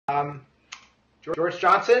George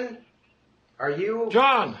Johnson, are you...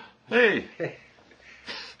 John, hey.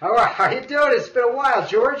 How are you doing? It's been a while,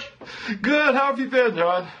 George. Good. How have you been,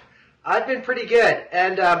 John? I've been pretty good.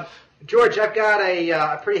 And, George, I've got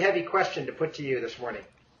a pretty heavy question to put to you this morning.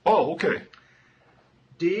 Oh, okay.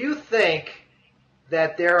 Do you think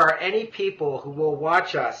that there are any people who will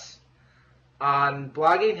watch us on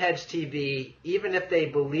Blogging Heads TV, even if they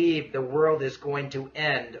believe the world is going to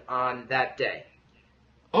end on that day?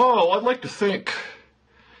 Oh, I'd like to think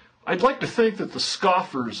that the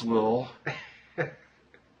scoffers will,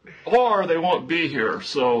 or they won't be here.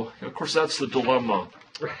 So, of course, that's the dilemma.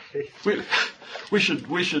 Right. We should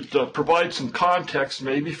provide some context,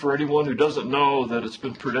 maybe, for anyone who doesn't know that it's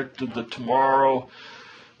been predicted that tomorrow,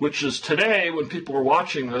 which is today, when people are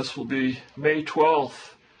watching this, will be May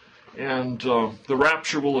 12th, and the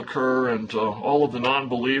rapture will occur, and all of the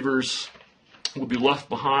non-believers will be left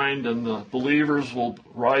behind, and the believers will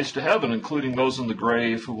rise to heaven, including those in the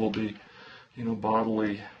grave who will be,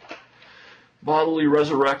 bodily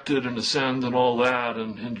resurrected and ascend and all that.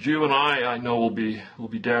 And you and I know will be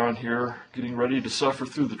down here getting ready to suffer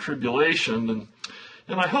through the tribulation,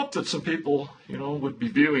 and I hope that some people, would be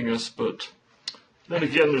viewing us, but then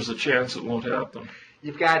again, there's a chance it won't happen.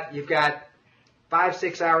 You've got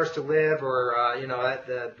 5-6 hours to live, or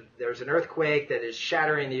there's an earthquake that is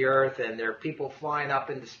shattering the earth, and there are people flying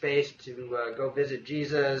up into space to go visit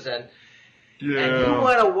Jesus, and you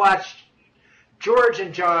want to watch George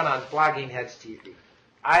and John on Blogging Heads TV.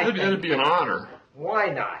 It'd be an honor. Why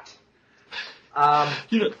not? I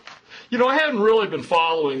hadn't really been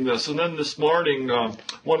following this, and then this morning,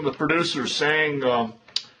 one of the producers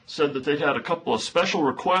said that they'd had a couple of special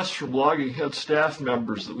requests from Blogging Head staff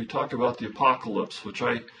members that we talk about the apocalypse, which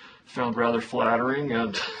I found rather flattering,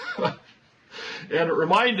 and and it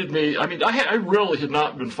reminded me. I really had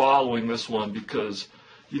not been following this one because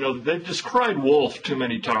they've just cried wolf too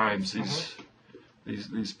many times.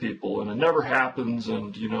 These people, and it never happens,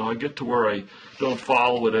 and I get to where I don't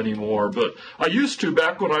follow it anymore. But I used to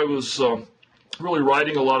back when I was really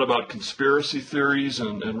writing a lot about conspiracy theories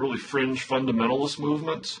and really fringe fundamentalist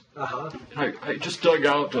movements. I just dug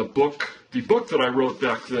out the book that I wrote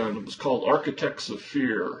back then. It was called Architects of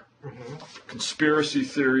Fear, Conspiracy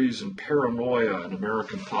Theories and Paranoia in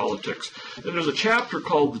American Politics. And there's a chapter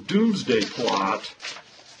called The Doomsday Plot.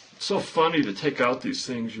 It's so funny to take out these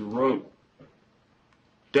things you wrote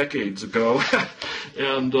decades ago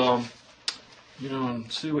and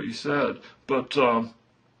and see what you said. But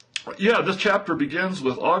this chapter begins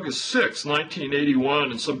with August 6,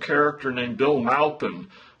 1981, and some character named Bill Maupin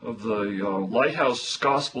of the Lighthouse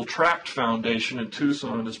Gospel Tract Foundation in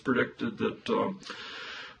Tucson has predicted that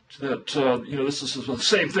this is the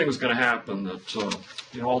same thing is going to happen, that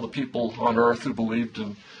all the people on earth who believed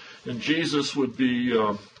in Jesus would be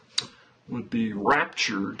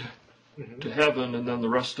raptured to heaven, and then the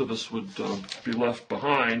rest of us would be left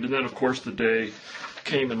behind. And then, of course, the day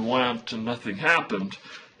came and went, and nothing happened.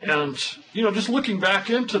 And, just looking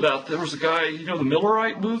back into that, there was a guy, the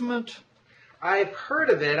Millerite movement? I've heard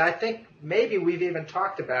of it. I think maybe we've even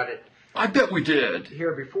talked about it. I bet we did.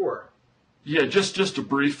 Here before. Yeah, just to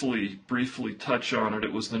briefly touch on it.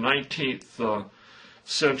 It was the 19th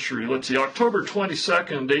century. Let's see, October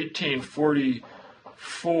 22nd,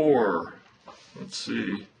 1844. Let's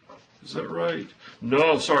see. Is that right?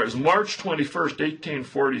 No, sorry. It was March 21st,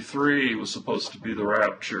 1843 was supposed to be the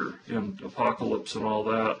rapture and apocalypse and all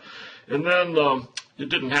that. And then it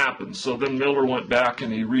didn't happen. So then Miller went back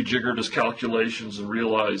and he rejiggered his calculations and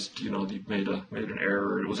realized, he'd made an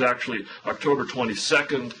error. It was actually October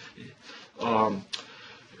 22nd,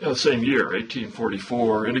 same year,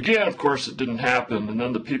 1844. And again, of course, it didn't happen. And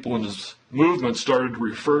then the people in his movement started to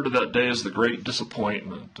refer to that day as the Great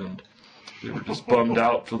Disappointment. And they were just bummed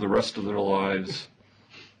out for the rest of their lives.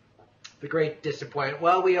 The Great Disappointment.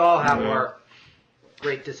 Well, we all have our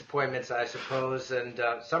great disappointments, I suppose, and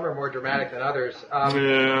some are more dramatic than others. But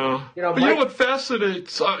what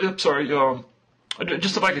fascinates... I'm sorry,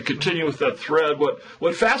 just if I could continue with that thread,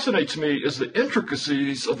 what fascinates me is the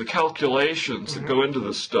intricacies of the calculations that go into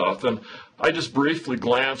this stuff. And I just briefly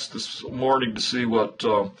glanced this morning to see what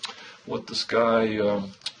this guy,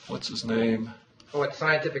 what's his name? Oh, it's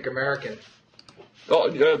Scientific American. Oh,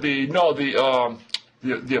 the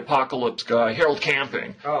apocalypse guy, Harold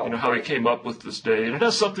Camping. Oh, how he came up with this day, and it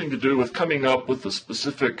has something to do with coming up with the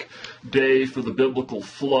specific day for the biblical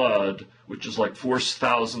flood, which is like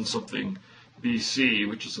 4,000 something BC,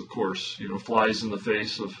 which is, of course, flies in the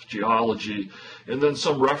face of geology, and then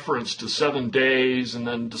some reference to 7 days, and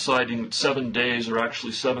then deciding that 7 days are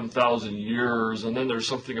actually 7,000 years, and then there's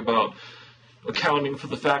something about accounting for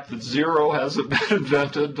the fact that zero hasn't been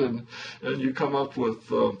invented, and you come up with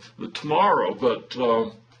the tomorrow. But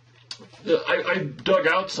I dug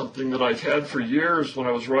out something that I've had for years when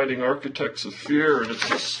I was writing Architects of Fear, and it's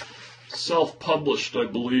this self-published, I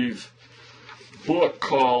believe, book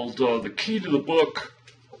called The Key to the Book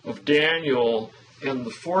of Daniel and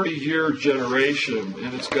the 40-Year Generation.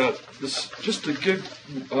 And it's got this, just to give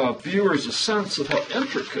viewers a sense of how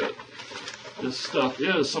intricate this stuff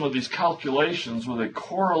is, some of these calculations where they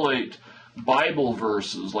correlate Bible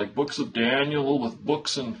verses like books of Daniel with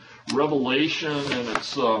books in Revelation, and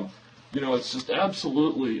it's it's just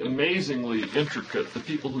absolutely amazingly intricate. The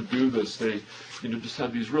people who do this, they just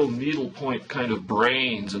have these real needlepoint kind of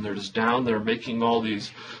brains, and they're just down there making all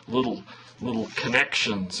these little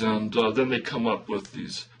connections, and then they come up with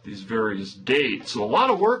these various dates. So a lot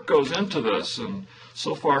of work goes into this, and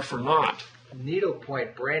so far for naught.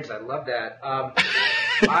 Needlepoint brains, I love that.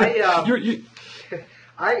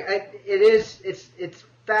 It's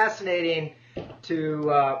fascinating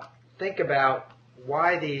to think about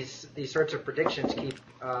why these sorts of predictions keep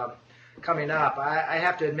coming up. I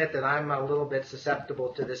have to admit that I'm a little bit susceptible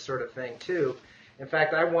to this sort of thing too. In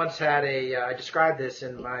fact, I once had I described this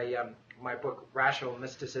in my book, Rational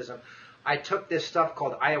Mysticism. I took this stuff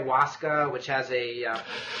called ayahuasca, which has a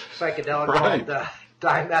psychedelic called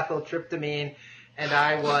dimethyltryptamine, and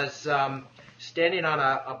I was standing on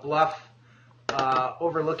a bluff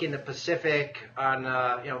overlooking the Pacific on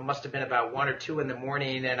must have been about 1 or 2 in the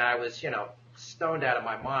morning, and I was stoned out of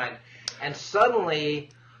my mind, and suddenly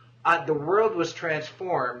the world was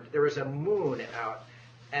transformed. There was a moon out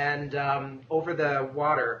and over the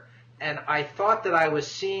water, and I thought that I was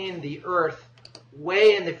seeing the Earth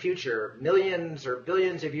way in the future, millions or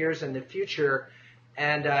billions of years in the future,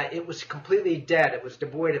 and it was completely dead. It was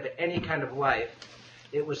devoid of any kind of life.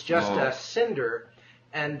 It was just a cinder,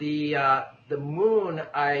 and the moon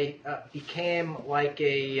became like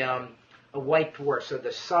a white dwarf. So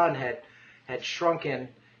the sun had shrunken,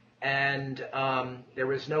 and there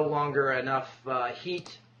was no longer enough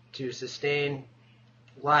heat to sustain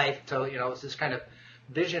life. So it was this kind of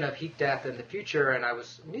vision of heat death in the future, and I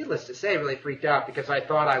was, needless to say, really freaked out because I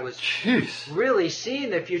thought I was really seeing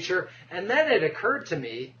the future. And then it occurred to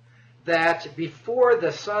me that before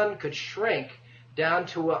the sun could shrink down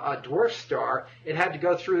to a dwarf star, it had to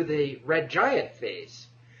go through the red giant phase.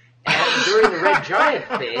 And during the red giant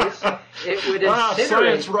phase, it would incinerate.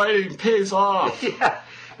 Science writing pays off. Yeah,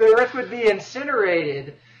 the Earth would be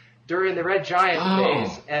incinerated during the red giant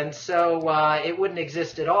phase, and so it wouldn't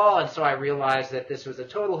exist at all. And so I realized that this was a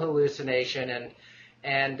total hallucination,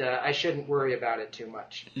 and I shouldn't worry about it too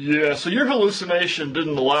much. Yeah, so your hallucination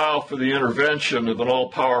didn't allow for the intervention of an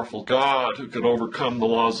all-powerful God who could overcome the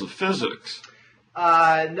laws of physics.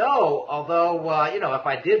 No, although if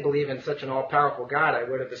I did believe in such an all-powerful God, I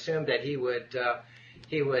would have assumed that he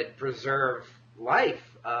would preserve life.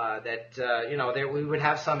 That we would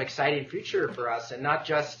have some exciting future for us, and not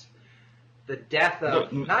just the death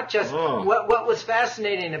of, what was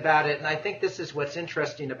fascinating about it, and I think this is what's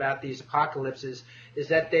interesting about these apocalypses, is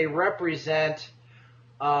that they represent,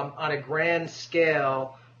 on a grand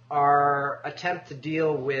scale, our attempt to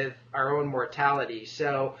deal with our own mortality.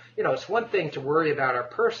 So, it's one thing to worry about our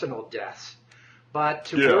personal deaths, but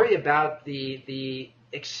to worry about the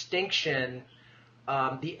extinction,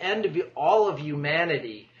 the end of all of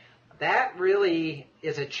humanity, that really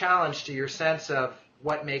is a challenge to your sense of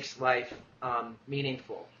what makes life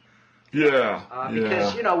meaningful.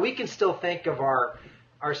 Because we can still think of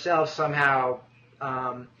ourselves somehow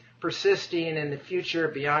persisting in the future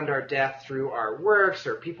beyond our death through our works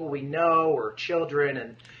or people we know or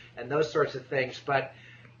children and those sorts of things. But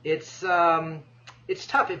it's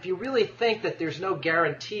tough if you really think that there's no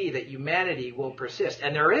guarantee that humanity will persist,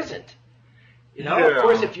 and there isn't. Of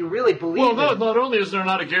course, if you really believe. Well, not only is there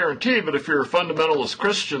not a guarantee, but if you're a fundamentalist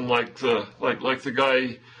Christian like the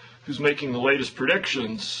guy who's making the latest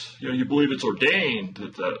predictions, you believe it's ordained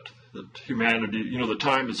that humanity, the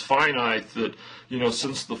time is finite, that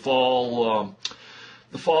since the fall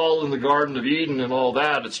in the Garden of Eden and all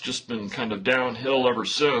that, it's just been kind of downhill ever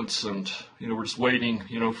since, and we're just waiting,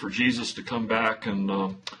 for Jesus to come back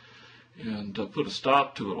and put a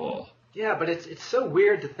stop to it all. Yeah, but it's so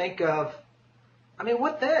weird to think of. I mean,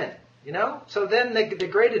 what then? So then the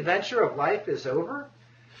great adventure of life is over?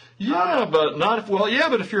 Yeah, but but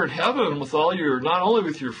if you're in heaven with all not only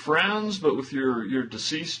with your friends, but with your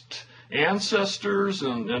deceased ancestors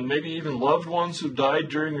and maybe even loved ones who died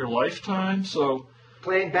during your lifetime, so...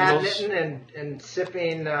 Playing badminton and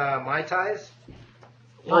sipping Mai Tais?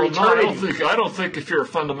 Well, no, I don't think if you're a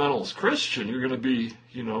fundamentalist Christian, you're going to be,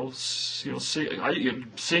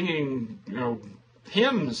 singing,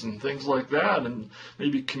 hymns and things like that, and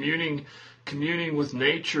maybe communing with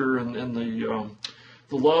nature and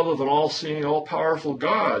the love of an all-seeing, all-powerful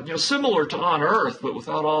God. Similar to on Earth, but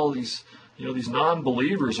without all these, these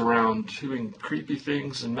non-believers around doing creepy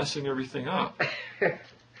things and messing everything up.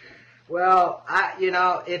 Well,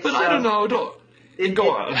 it's. But I don't know.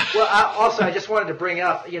 Go on. Well, I just wanted to bring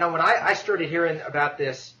up, when I started hearing about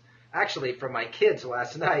this, actually from my kids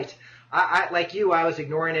last night, I like you, I was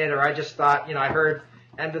ignoring it, or I just thought, I heard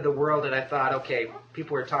end of the world, and I thought, okay,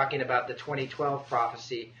 people were talking about the 2012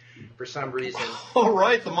 prophecy for some reason. Oh,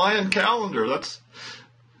 right, the Mayan calendar.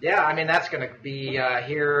 Yeah, that's going to be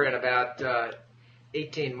here in about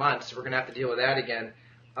 18 months. We're going to have to deal with that again.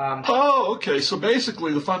 Okay. So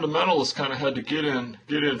basically, the fundamentalists kind of had to get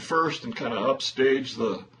in first and kind of upstage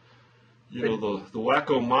the wacko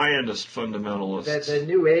Mayanist fundamentalists. The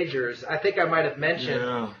New Agers. I think I might have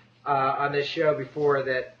mentioned on this show before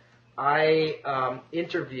that I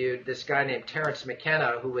interviewed this guy named Terence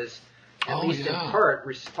McKenna, who was at least in part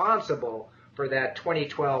responsible for that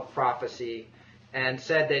 2012 prophecy, and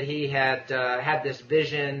said that he had had this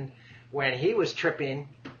vision when he was tripping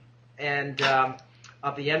and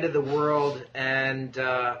of the end of the world, and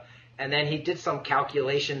then he did some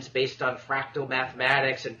calculations based on fractal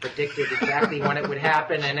mathematics and predicted exactly when it would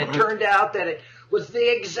happen, and it turned out that it was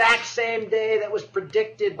the exact same day that was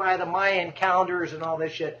predicted by the Mayan calendars and all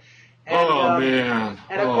this shit. And, man!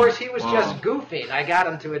 And of course, he was just goofing. I got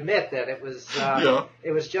him to admit that it was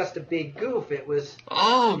just a big goof. It was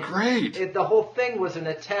great. The whole thing was an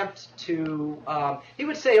attempt to. He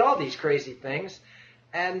would say all these crazy things,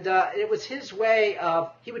 and it was his way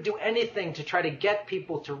of. He would do anything to try to get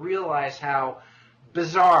people to realize how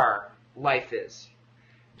bizarre life is.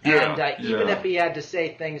 And even if he had to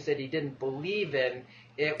say things that he didn't believe in,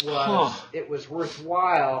 it was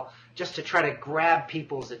worthwhile just to try to grab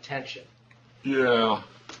people's attention. Yeah.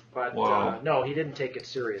 But no, he didn't take it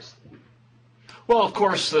seriously. Well, of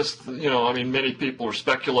course, many people are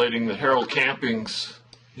speculating that Harold Camping's,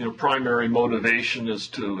 primary motivation is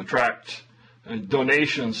to attract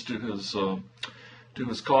donations to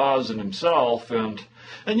his cause and himself, and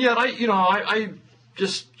yet I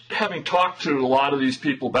just having talked to a lot of these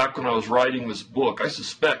people back when I was writing this book, I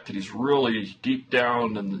suspect that he's really deep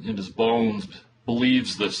down in his bones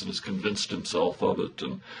believes this and has convinced himself of it,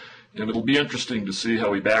 and it'll be interesting to see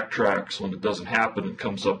how he backtracks when it doesn't happen and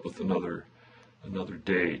comes up with another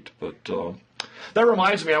date. But that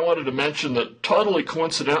reminds me, I wanted to mention that totally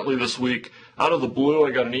coincidentally this week, out of the blue,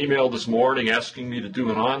 I got an email this morning asking me to do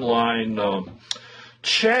an online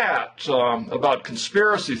chat about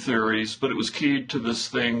conspiracy theories, but it was keyed to this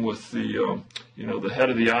thing with the the head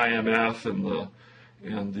of the IMF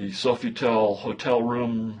and the Sofitel hotel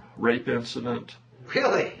room rape incident.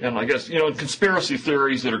 Really? And I guess conspiracy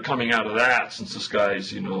theories that are coming out of that, since this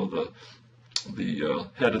guy's the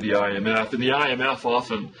head of the IMF, and the IMF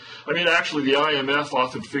often, the IMF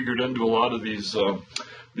often figured into a lot of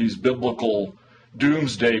these biblical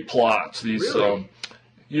doomsday plots. These. Really?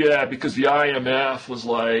 Yeah, because the IMF was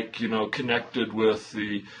connected with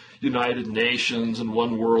the United Nations and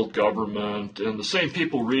one world government, and the same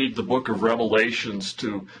people read the book of Revelations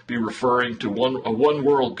to be referring to a one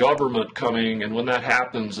world government coming, and when that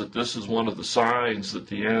happens, that this is one of the signs that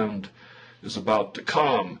the end is about to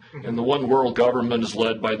come. And the one world government is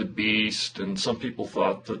led by the beast, and some people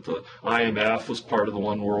thought that the IMF was part of the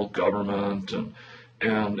one world government,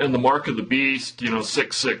 and the mark of the beast,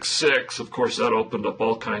 666, of course, that opened up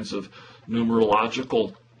all kinds of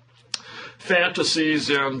numerological fantasies.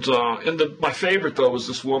 And my favorite, though, was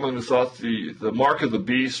this woman who thought the mark of the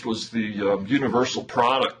beast was the universal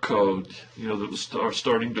product code, that was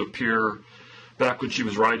starting to appear back when she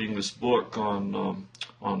was writing this book on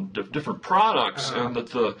different products, and that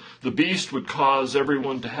the beast would cause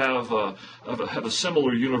everyone to have a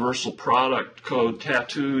similar universal product code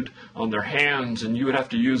tattooed on their hands, and you would have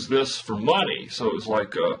to use this for money. So it was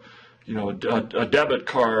like a debit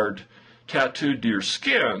card tattooed to your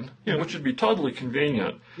skin, which would be totally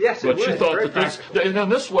convenient. Yes, but she thought and in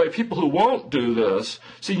this way, people who won't do this,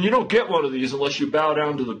 see, you don't get one of these unless you bow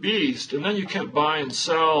down to the beast, and then you can't buy and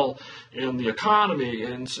sell in the economy,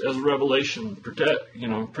 and as Revelation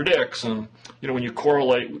predicts, and when you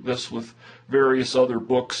correlate this with various other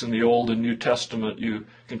books in the Old and New Testament, you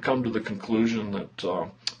can come to the conclusion that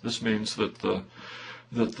this means that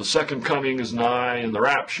the second coming is nigh and the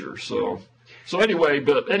rapture. So anyway,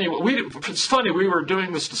 it's funny, we were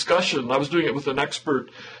doing this discussion, I was doing it with an expert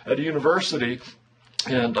at a university,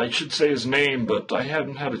 and I should say his name, but I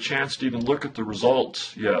hadn't had a chance to even look at the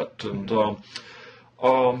results yet. And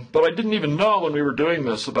but I didn't even know when we were doing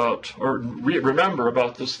this remember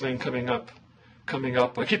about this thing coming up.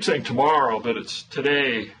 I keep saying tomorrow, but it's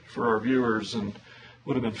today for our viewers, and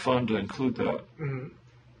would have been fun to include that. Mm-hmm.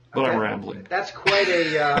 But okay. I'm rambling. That's quite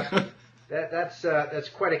a that's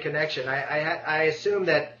quite a connection. I assume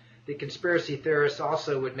that the conspiracy theorists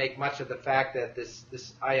also would make much of the fact that this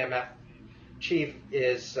IMF chief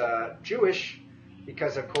is Jewish,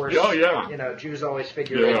 because of course, Jews always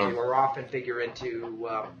figure into, or often figure into,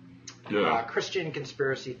 Christian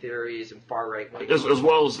conspiracy theories and far right wing, as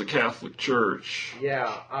well as the Catholic Church.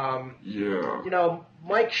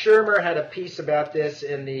 Mike Shermer had a piece about this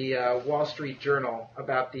in the Wall Street Journal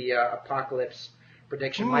about the apocalypse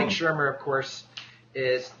prediction. Mike Shermer, of course,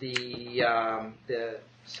 is the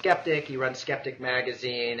skeptic. He runs Skeptic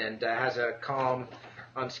Magazine and has a column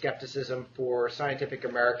on skepticism for Scientific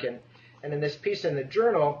American. And in this piece in the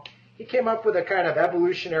Journal, he came up with a kind of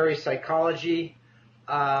evolutionary psychology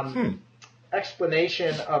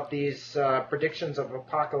explanation of these predictions of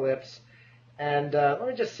apocalypse. And let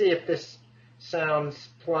me just see if this sounds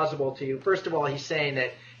plausible to you. First of all, he's saying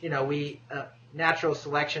that, natural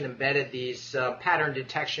selection embedded these pattern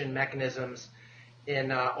detection mechanisms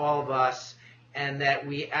in all of us, and that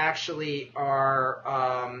we actually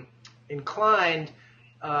are inclined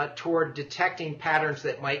toward detecting patterns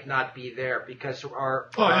that might not be there, because our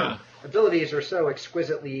abilities are so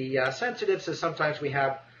exquisitely sensitive, so sometimes we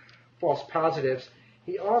have false positives.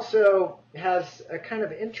 He also has a kind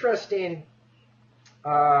of interesting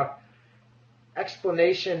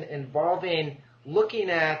explanation involving looking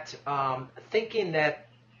at thinking that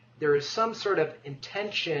there is some sort of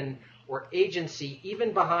intention or agency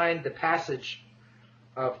even behind the passage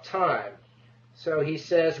of time. So he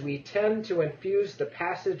says we tend to infuse the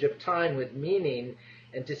passage of time with meaning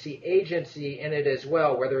and to see agency in it as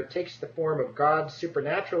well, whether it takes the form of God's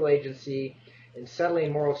supernatural agency in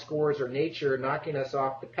settling moral scores or nature knocking us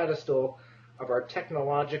off the pedestal of our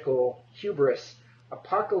technological hubris.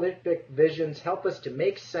 Apocalyptic visions help us to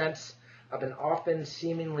make sense of an often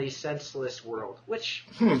seemingly senseless world, which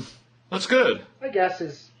that's good. I guess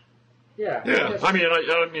is yeah. I mean,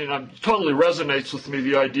 it totally resonates with me,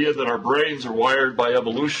 the idea that our brains are wired by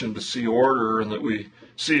evolution to see order, and that we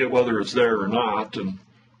see it whether it's there or not, and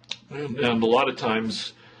a lot of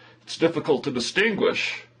times it's difficult to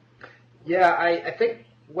distinguish. Yeah, I think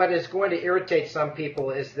what is going to irritate some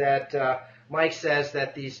people is that Mike says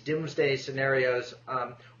that these doomsday scenarios,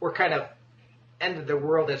 or kind of end of the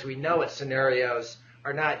world as we know it scenarios,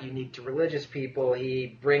 are not unique to religious people.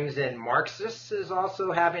 He brings in Marxists as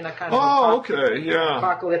also having a kind of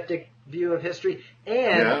apocalyptic view of history,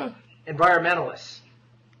 and environmentalists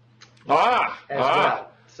as well.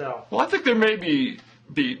 So, I think there may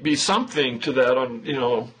be something to that on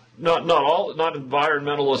not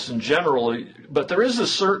environmentalists in general, but there is a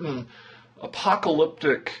certain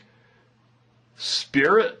apocalyptic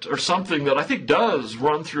spirit or something that I think does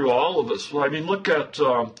run through all of us. I mean, look at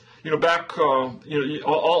back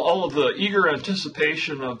all of the eager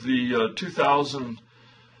anticipation of the 2000.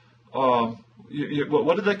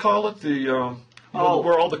 What did they call it? The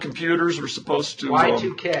where all the computers were supposed to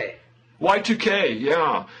Y2K. Y2K,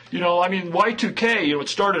 yeah. Y2K, it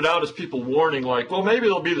started out as people warning, like, well, maybe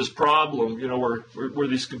there'll be this problem, where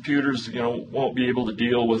these computers, won't be able to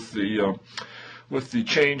deal with the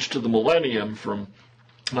change to the millennium from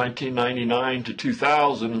 1999 to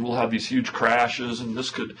 2000, and we'll have these huge crashes, and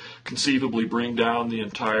this could conceivably bring down the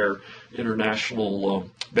entire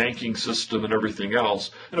international banking system and everything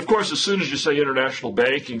else. And of course, as soon as you say international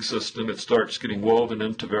banking system, it starts getting woven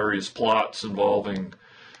into various plots involving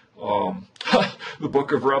the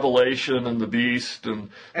Book of Revelation and the Beast, and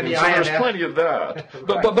so there's plenty of that.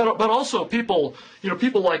 Right. But also people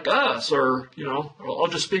like us, or I'll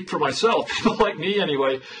just speak for myself. People like me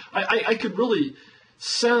anyway. I could really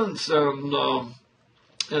sense and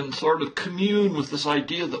sort of commune with this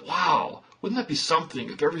idea that, wow, wouldn't that be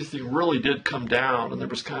something if everything really did come down and there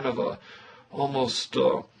was kind of a almost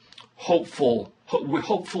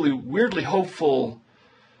hopefully weirdly hopeful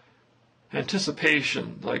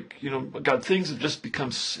anticipation, like, God, things have just become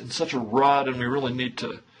in such a rut, and we really need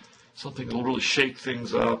something that will really shake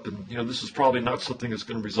things up, and this is probably not something that's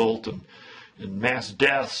going to result in mass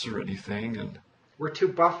deaths or anything, and we're too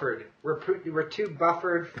buffered. We're too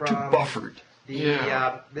buffered from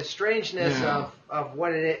the strangeness of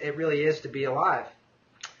what it really is to be alive,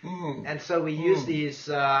 and so we use these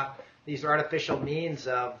these artificial means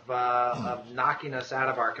of knocking us out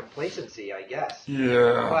of our complacency, I guess.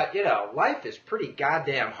 Yeah. But life is pretty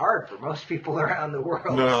goddamn hard for most people around the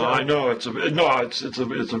world. No, so. I know it's a very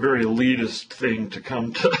elitist thing to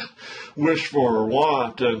come to wish for or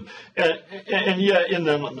want, and yet in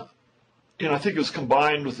them, I think it's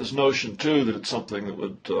combined with this notion too that it's something that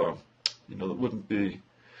would, that wouldn't be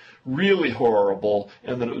really horrible,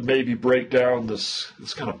 and that it would maybe break down this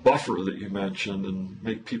kind of buffer that you mentioned and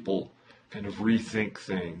make people kind of rethink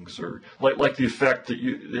things, or like the effect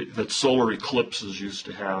that solar eclipses used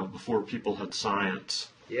to have before people had science.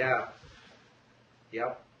 Yeah.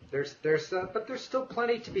 Yep. But there's still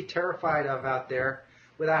plenty to be terrified of out there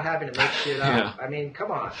without having to make shit up. Yeah. I mean,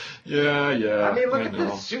 come on. Yeah. I mean, look at the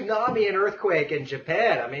tsunami and earthquake in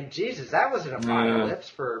Japan. I mean, Jesus, that was an apocalypse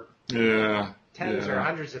for tens or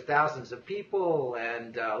hundreds of thousands of people.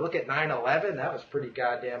 And look at 9/11. That was pretty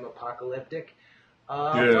goddamn apocalyptic.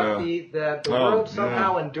 But the world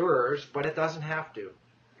somehow endures, but it doesn't have to.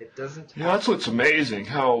 It doesn't. Yeah, that's what's amazing.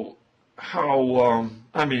 How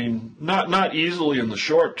I mean, not easily in the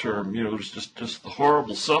short term. There's just the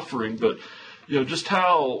horrible suffering, but just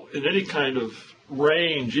how in any kind of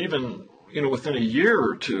range, even within a year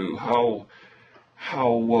or two, how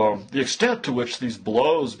the extent to which these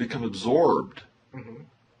blows become absorbed.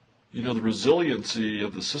 Mm-hmm. The resiliency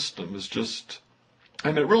of the system is just.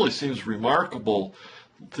 And it really seems remarkable,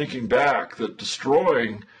 thinking back, that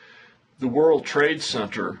destroying the World Trade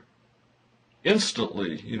Center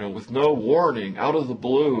instantly, with no warning, out of the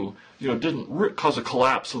blue, didn't cause a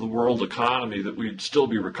collapse of the world economy that we'd still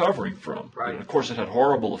be recovering from. Right. And of course, it had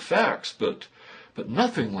horrible effects, but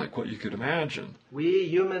nothing like what you could imagine. We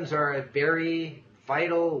humans are a very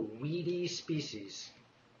vital, weedy species.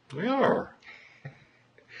 We are.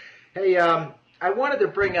 Hey, I wanted to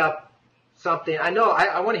bring up something. I know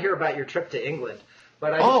I want to hear about your trip to England,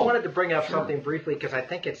 but I just wanted to bring up something briefly because I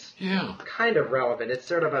think it's kind of relevant. It's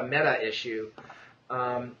sort of a meta issue.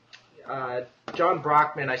 John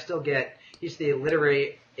Brockman, he's the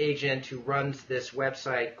literary agent who runs this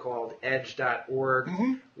website called edge.org,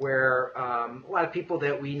 mm-hmm. where a lot of people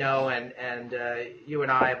that we know and you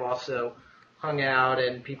and I have also hung out,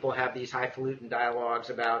 and people have these highfalutin dialogues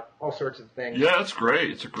about all sorts of things. Yeah, it's great.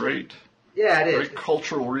 It's a great... Yeah, it is. Great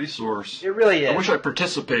cultural resource. It really is. I wish I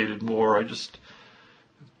participated more. I just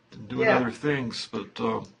been doing other things, but.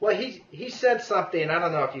 Well, he said something. I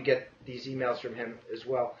don't know if you get these emails from him as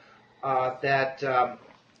well. That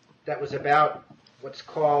was about what's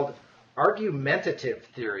called argumentative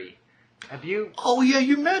theory. Have you? Oh yeah,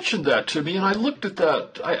 you mentioned that to me, and I looked at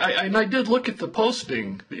that. I did look at the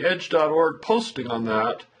posting, the Edge.org posting on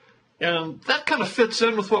that. And that kind of fits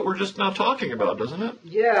in with what we're just now talking about, doesn't it?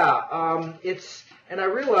 Yeah, and I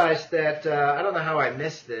realized that, I don't know how I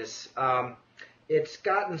missed this, it's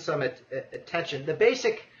gotten some attention. The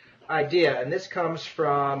basic idea, and this comes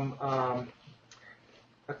from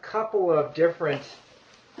a couple of different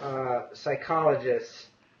psychologists,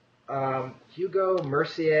 Hugo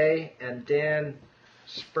Mercier and Dan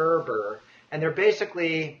Sperber, and they're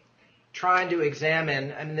basically trying to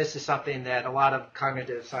examine, and this is something that a lot of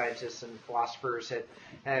cognitive scientists and philosophers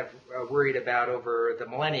have worried about over the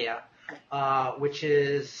millennia, which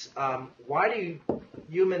is why do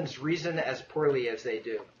humans reason as poorly as they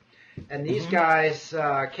do? And these mm-hmm.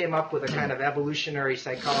 guys came up with a kind of evolutionary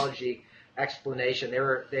psychology explanation.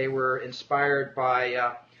 They were inspired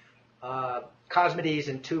by Cosmides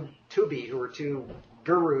and Taubes, who were two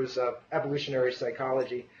gurus of evolutionary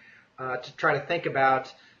psychology, to try to think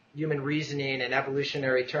about human reasoning in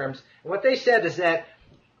evolutionary terms. And what they said is that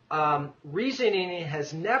reasoning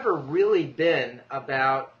has never really been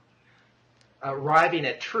about arriving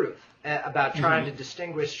at truth, about trying to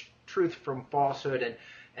distinguish truth from falsehood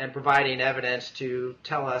and providing evidence to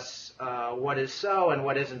tell us what is so and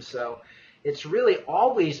what isn't so. It's really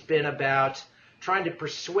always been about trying to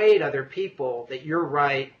persuade other people that you're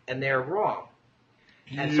right and they're wrong.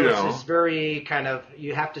 And so it's this very kind of,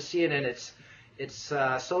 you have to see it in its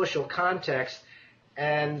social context,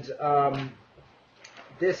 and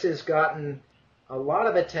this has gotten a lot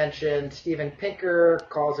of attention. Steven Pinker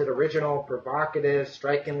calls it original, provocative,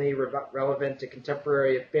 strikingly relevant to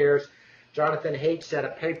contemporary affairs. Jonathan Haidt said a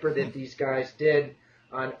paper that these guys did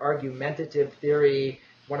on argumentative theory,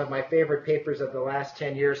 one of my favorite papers of the last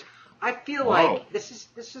 10 years. I feel like this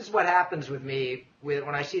is what happens with me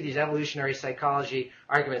when I see these evolutionary psychology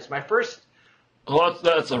arguments. My first... Well,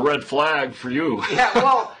 that's a red flag for you. Yeah,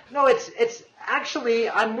 well, no, it's actually,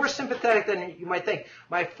 I'm more sympathetic than you might think.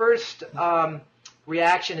 My first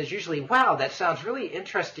reaction is usually, wow, that sounds really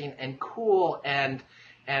interesting and cool and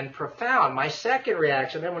profound. My second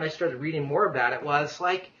reaction, then when I started reading more about it, was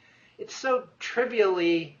like, it's so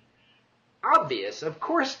trivially obvious. Of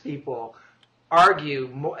course people argue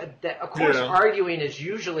more, of course arguing is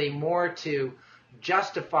usually more to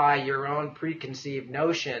justify your own preconceived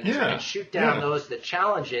notions and shoot down those that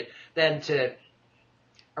challenge it than to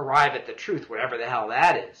arrive at the truth, whatever the hell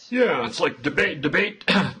that is. Yeah, it's like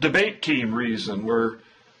debate team reason, where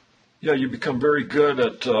you become very good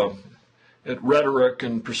at rhetoric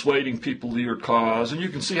and persuading people to your cause, and you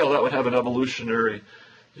can see how that would have an evolutionary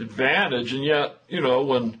advantage. And yet,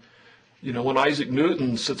 when Isaac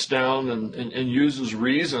Newton sits down and uses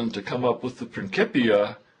reason to come up with the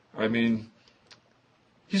Principia, I mean,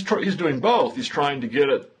 he's doing both. He's trying to get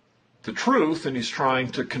at the truth, and he's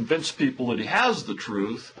trying to convince people that he has the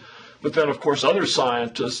truth. But then, of course, other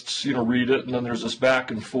scientists, read it, and then there's this back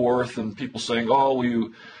and forth, and people saying, "Oh,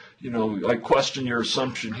 I question your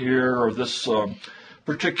assumption here, or this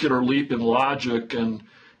particular leap in logic." And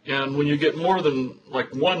when you get more than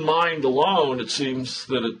like one mind alone, it seems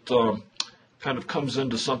that it kind of comes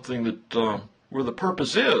into something that where the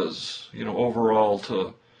purpose is, overall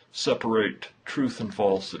to separate truth and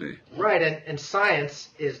falsity. Right, and science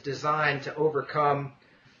is designed to overcome,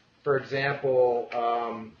 for example,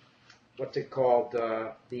 what's it called,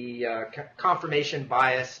 the confirmation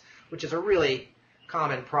bias, which is a really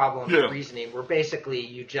common problem with reasoning, where basically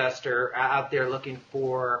you just are out there looking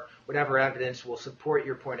for whatever evidence will support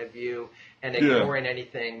your point of view and ignoring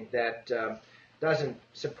anything that doesn't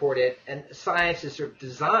support it. And science is sort of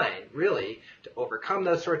designed, really, to overcome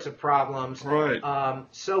those sorts of problems. Right.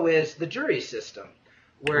 So is the jury system,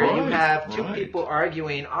 where you have two people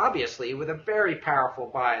arguing, obviously, with a very powerful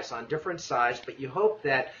bias on different sides, but you hope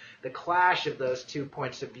that the clash of those 2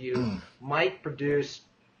 points of view might produce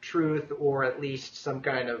truth, or at least some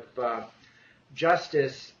kind of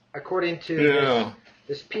justice. According to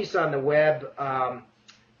this piece on the web,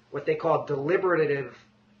 what they call deliberative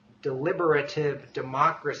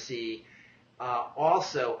democracy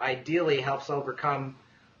also ideally helps overcome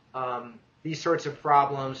these sorts of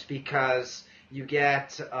problems, because you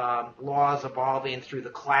get laws evolving through the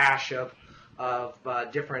clash of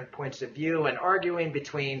different points of view and arguing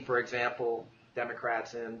between, for example,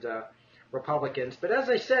 Democrats and Republicans. But as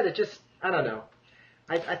I said, it just, I don't know.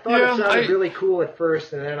 I thought it sounded really cool at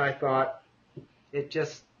first, and then I thought it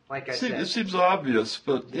just, like I said. It seems obvious,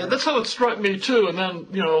 but that's how it struck me too. And then,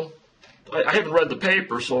 I haven't read the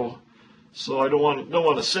paper, so I don't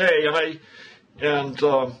want to say. And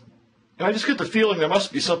I just get the feeling there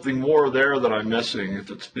must be something more there that I'm missing if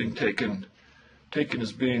it's being taken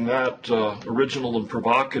as being that original and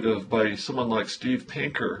provocative by someone like Steve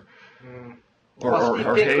Pinker.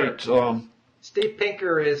 Or hate. Steve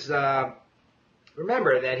Pinker is,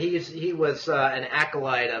 remember that he was an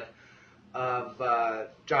acolyte of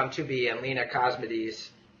John Tooby and Lena Cosmides,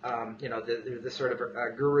 the sort of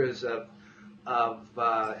gurus of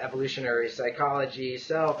evolutionary psychology.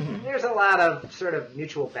 So there's a lot of sort of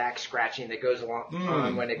mutual back scratching that goes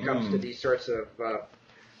on when it comes to these sorts of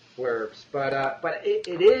blurbs. But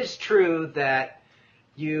it is true that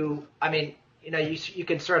you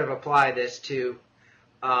can sort of apply this to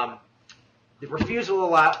the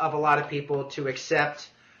refusal of a lot of people to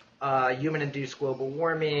accept human-induced global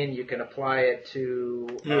warming. You can apply it to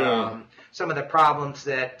some of the problems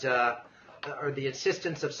that, or the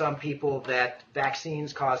insistence of some people that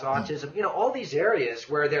vaccines cause autism. All these areas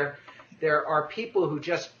where there are people who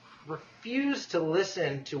just refuse to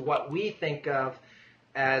listen to what we think of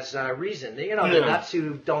as reason. The nuts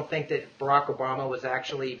who don't think that Barack Obama was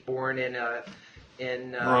actually born in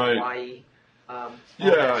Hawaii. And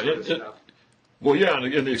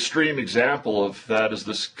the extreme example of that is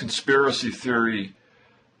this conspiracy theory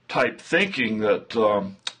type thinking that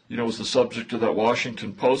was the subject of that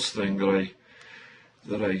Washington Post thing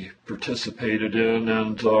that I participated in,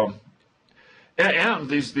 and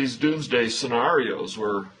these doomsday scenarios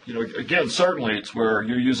where again, certainly it's where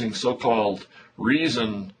you're using so-called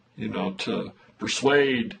reason to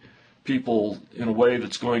persuade people in a way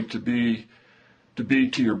that's going to be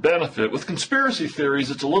to your benefit. With conspiracy theories,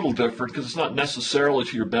 it's a little different because it's not necessarily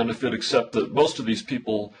to your benefit, except that most of these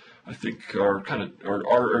people, I think, are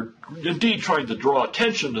indeed trying to draw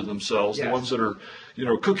attention to themselves. Yes. The ones that are,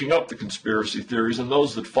 cooking up the conspiracy theories, and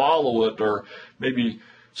those that follow it are maybe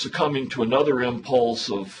succumbing to another impulse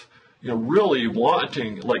of, really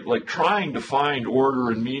wanting, like trying to find order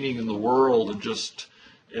and meaning in the world, and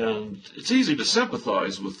it's easy to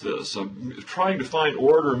sympathize with this. I'm trying to find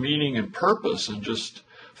order, meaning, and purpose, and just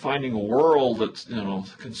finding a world that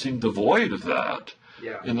can seem devoid of that.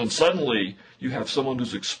 Yeah. And then suddenly you have someone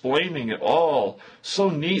who's explaining it all so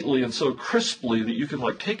neatly and so crisply that you can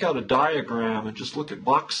like take out a diagram and just look at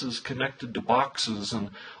boxes connected to boxes, and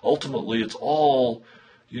ultimately it's all,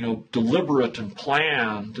 deliberate and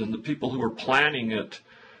planned, and the people who are planning it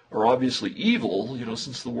are obviously evil,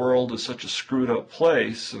 since the world is such a screwed up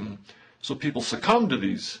place, and so people succumb to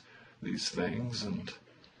these things. And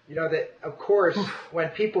that of course when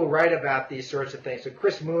people write about these sorts of things, so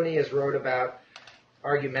Chris Mooney has wrote about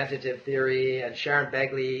argumentative theory, and Sharon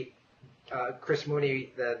Begley, Chris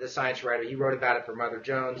Mooney, the science writer, he wrote about it for Mother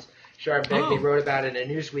Jones. Sharon Begley wrote about it in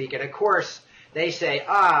Newsweek, and of course they say,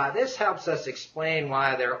 this helps us explain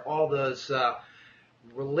why there are all those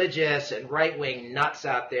religious and right-wing nuts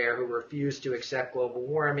out there who refuse to accept global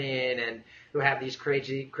warming and who have these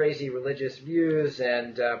crazy religious views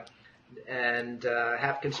and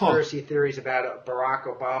have conspiracy theories about Barack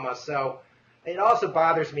Obama. So it also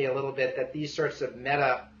bothers me a little bit that these sorts of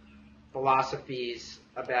meta philosophies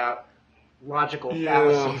about logical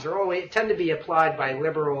fallacies tend to be applied by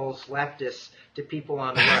liberals, leftists, to people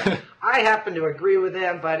on the right. I happen to agree with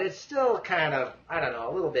them, but it's still kind of, I don't know,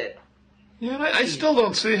 a little bit. Yeah, and I still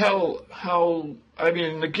don't see how, I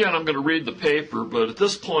mean, again, I'm going to read the paper, but at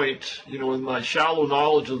this point, with my shallow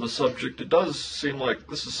knowledge of the subject, it does seem like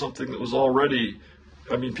this is something that was already,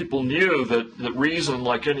 people knew that reason,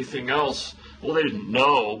 like anything else, well, they didn't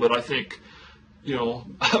know, but I think,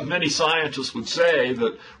 many scientists would say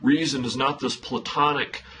that reason is not this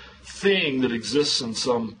platonic thing that exists in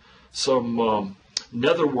some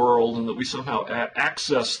netherworld, and that we somehow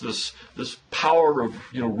access this power of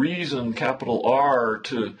reason, capital R,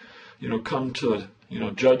 to come to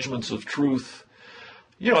judgments of truth.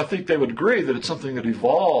 I think they would agree that it's something that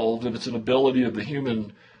evolved, and it's an ability of the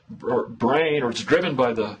human brain, or it's driven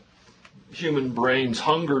by the human brain's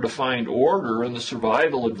hunger to find order and the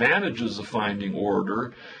survival advantages of finding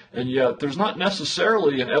order, and yet there's not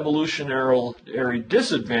necessarily an evolutionary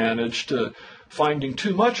disadvantage to finding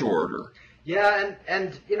too much order. Yeah,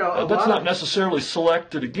 and that's not necessarily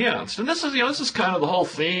selected against. And this is kind of the whole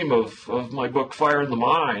theme of my book, Fire in the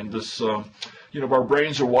Mind. This, our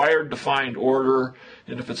brains are wired to find order,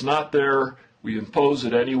 and if it's not there, we impose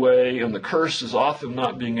it anyway. And the curse is often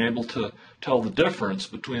not being able to tell the difference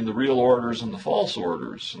between the real orders and the false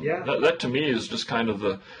orders. And yeah. That to me is just kind of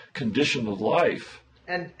the condition of life.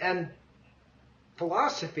 And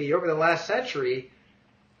philosophy over the last century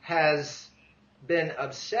has been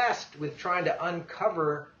obsessed with trying to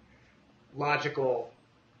uncover logical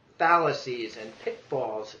fallacies and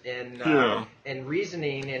pitfalls in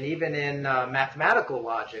reasoning, and even in mathematical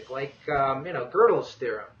logic, like Gödel's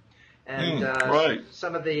theorem, and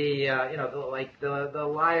some of the the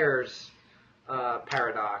liar's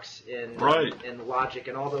paradox in logic,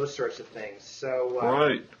 and all those sorts of things. So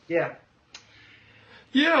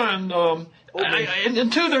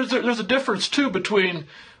and too, there's a difference too between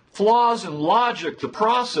flaws in logic, the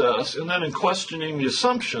process, and then in questioning the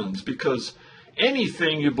assumptions, because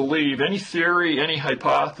anything you believe, any theory, any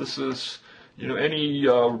hypothesis, any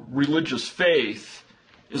religious faith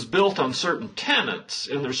is built on certain tenets,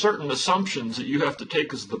 and there's certain assumptions that you have to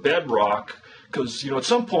take as the bedrock, because, at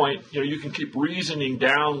some point, you can keep reasoning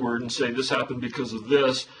downward and say this happened because of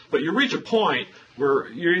this, but you reach a point where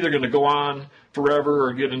you're either going to go on forever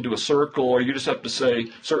or get into a circle, or you just have to say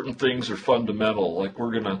certain things are fundamental, like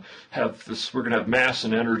we're going to have mass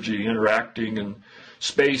and energy interacting in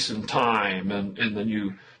space and time, and then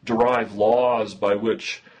you derive laws by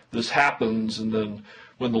which this happens, and then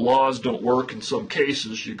when the laws don't work in some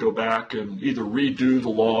cases, you go back and either redo the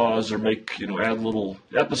laws or add little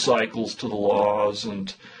epicycles to the laws,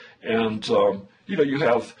 and you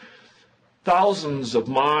have thousands of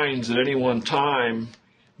minds at any one time,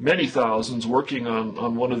 many thousands, working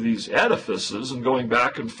on one of these edifices and going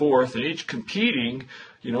back and forth, and each competing,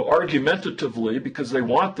 argumentatively, because they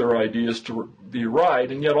want their ideas to be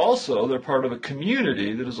right, and yet also they're part of a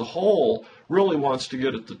community that as a whole really wants to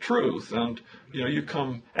get at the truth, and you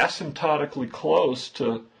come asymptotically close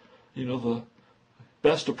to the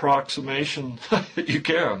best approximation that you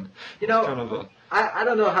can. I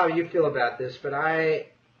don't know how you feel about this, but I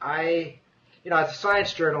as a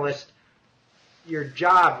science journalist, your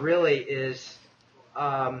job really is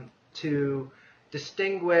to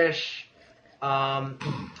distinguish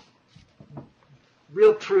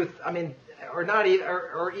real truth,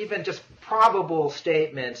 or even just probable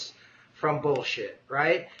statements from bullshit,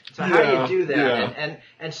 right? So how do you do that? Yeah.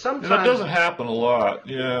 And sometimes that doesn't happen a lot.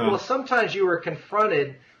 Yeah. Well, sometimes you are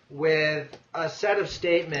confronted with a set of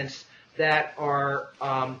statements that are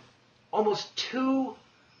almost too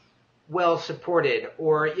well supported,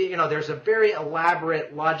 or there's a very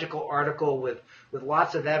elaborate logical article with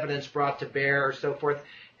lots of evidence brought to bear or so forth.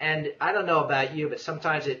 And I don't know about you, but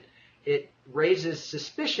sometimes it raises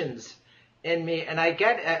suspicions in me, and I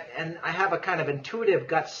have a kind of intuitive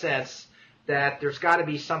gut sense that there's got to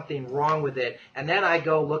be something wrong with it, and then I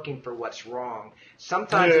go looking for what's wrong.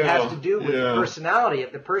 Sometimes it has to do with the personality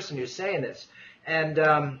of the person who's saying this. And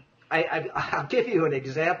I'll give you an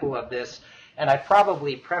example of this, and I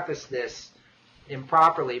probably prefaced this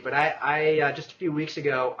improperly, but I just a few weeks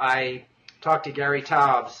ago, I talked to Gary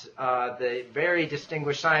Taubes, the very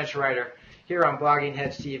distinguished science writer here on Blogging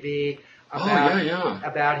Heads TV,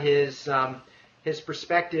 about his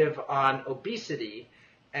perspective on obesity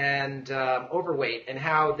and overweight, and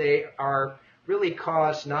how they are really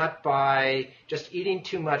caused not by just eating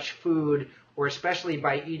too much food, or especially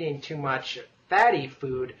by eating too much fatty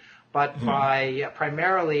food, but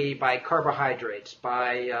primarily by carbohydrates,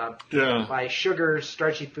 by sugars,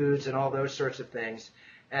 starchy foods, and all those sorts of things.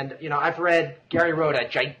 And Gary wrote a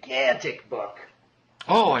gigantic book.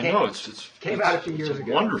 Oh, I know. It came out a few years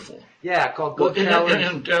ago. Wonderful. Yeah, called Good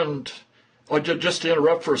Calories. And just to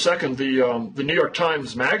interrupt for a second, the New York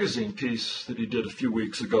Times Magazine piece that he did a few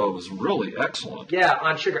weeks ago was really excellent. Yeah,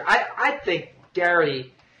 on sugar. I think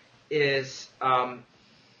Gary is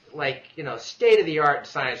state of the art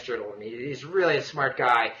science journal. I mean, he's really a smart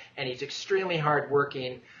guy, and he's extremely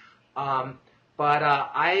hardworking. But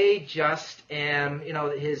I just am,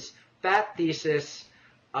 his fat thesis.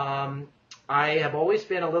 I have always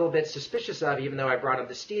been a little bit suspicious of, even though I brought him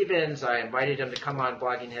to Stevens. I invited him to come on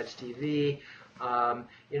Blogging Heads TV. A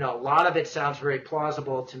lot of it sounds very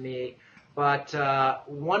plausible to me. But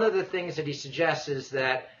one of the things that he suggests is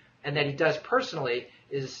that, and that he does personally,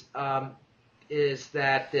 is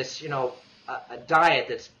that this, a diet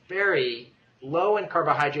that's very low in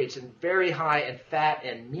carbohydrates and very high in fat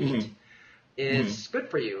and meat is good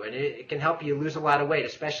for you, and it can help you lose a lot of weight,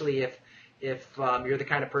 especially if you're the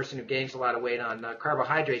kind of person who gains a lot of weight on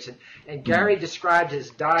carbohydrates. And Gary described his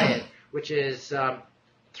diet, which is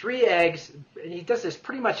 3 eggs, and he does this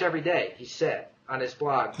pretty much every day, he said on his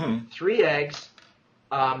blog. 3 eggs,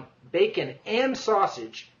 bacon, and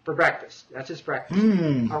sausage for breakfast. That's his breakfast.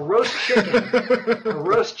 A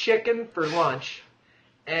roast chicken for lunch,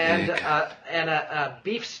 and a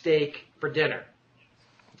beef steak for dinner.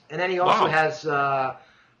 And then he also has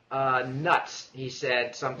nuts, he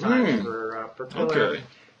said, sometimes for pillar. Okay.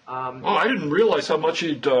 I didn't realize how much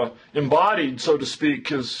he'd embodied, so to speak,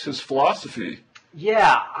 his philosophy.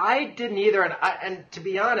 Yeah, I didn't either. And to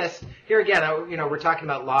be honest, here again, we're talking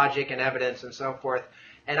about logic and evidence and so forth.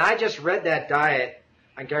 And I just read that diet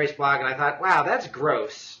on Gary's blog, and I thought, wow, that's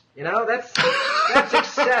gross. That's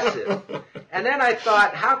excessive. And then I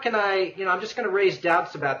thought, how can I, I'm just going to raise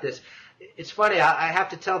doubts about this. It's funny, I have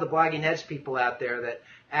to tell the Blogging Heads people out there that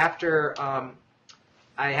after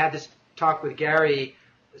I had this talk with Gary,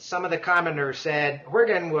 some of the commenters said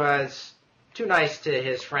Horgan was too nice to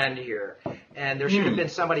his friend here, and there should have been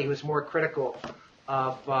somebody who was more critical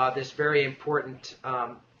of this very important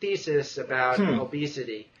thesis about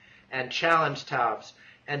obesity and challenged Taubes.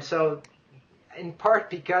 And so, in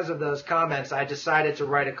part because of those comments, I decided to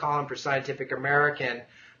write a column for Scientific American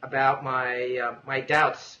about my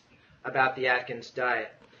doubts about the Atkins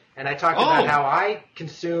diet. And I talked about how I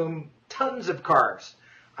consume tons of carbs.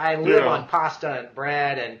 I live on pasta and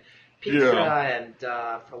bread and pizza and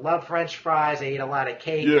I love French fries. I eat a lot of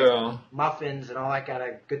cake and muffins and all that kind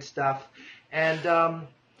of good stuff. And I'm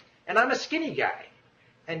a skinny guy.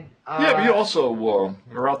 And but you also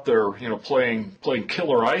are out there, playing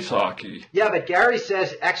killer ice hockey. Yeah, but Gary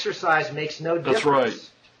says exercise makes no difference. That's right.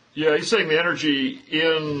 Yeah, he's saying the energy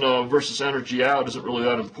in versus energy out isn't really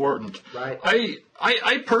that important. Right.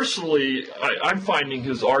 I personally, I'm finding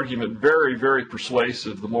his argument very, very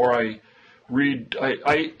persuasive. The more I read,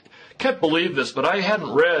 I can't believe this, but I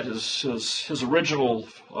hadn't read his original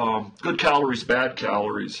Good Calories, Bad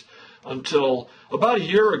Calories until about a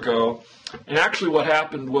year ago. And actually what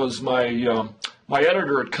happened was my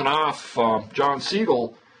editor at Knopf, John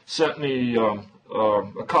Siegel, sent me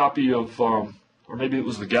a copy of... or maybe it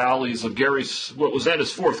was the galleys of Gary's, what was then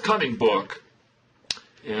his forthcoming book.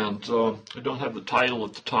 And I don't have the title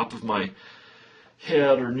at the top of my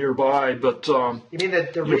head or nearby, but you mean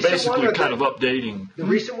the recent basically one kind of updating. The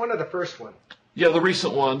recent one or the first one? Yeah, the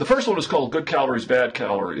recent one. The first one is called Good Calories, Bad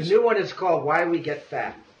Calories. The new one is called Why We Get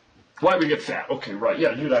Fat. Why We Get Fat. Okay, right.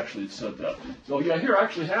 Yeah, you'd actually said that. So yeah, here I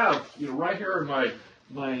actually have, right here in my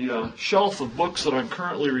shelf of books that I'm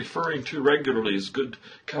currently referring to regularly is Good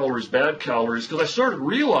Calories, Bad Calories, because I started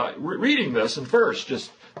reading this and first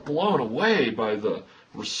just blown away by the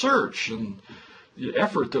research and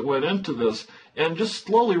effort that went into this, and just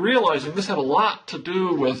slowly realizing this had a lot to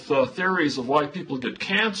do with theories of why people get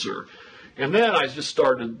cancer. And then I just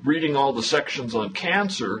started reading all the sections on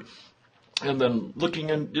cancer, and then looking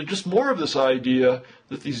into just more of this idea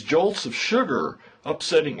that these jolts of sugar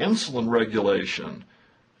upsetting insulin regulation,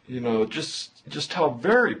 just how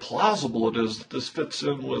very plausible it is that this fits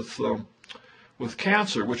in with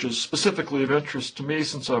cancer, which is specifically of interest to me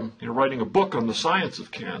since I'm writing a book on the science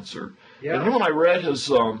of cancer. Yeah. And then when I read his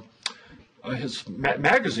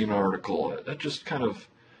magazine article, that just kind of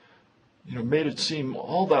made it seem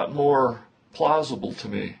all that more plausible to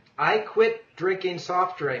me. I quit drinking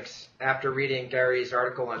soft drinks after reading Gary's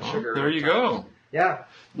article on sugar. There you go. Yeah.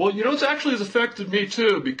 Well, it's actually has affected me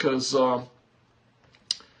too because, I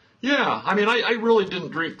really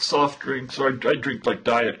didn't drink soft drinks. Or I drink like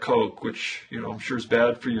Diet Coke, which, I'm sure is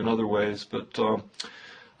bad for you in other ways. But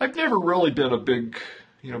I've never really been a big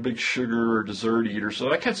sugar or dessert eater,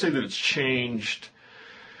 so I can't say that it's changed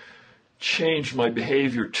my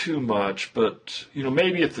behavior too much. But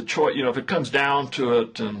maybe if the choice, if it comes down to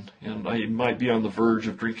it, and I might be on the verge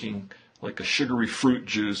of drinking like a sugary fruit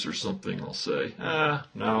juice or something, I'll say, no,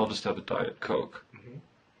 I'll just have a Diet Coke. Mm-hmm.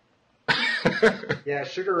 Yeah,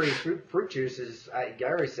 sugary fruit juice is,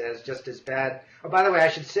 Gary says, just as bad. Oh, by the way, I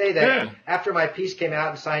should say that after my piece came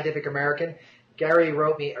out in Scientific American, Gary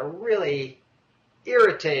wrote me a really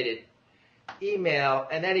irritated email,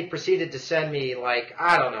 and then he proceeded to send me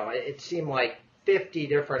it seemed like 50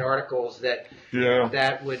 different articles that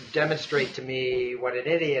would demonstrate to me what an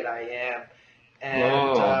idiot I am.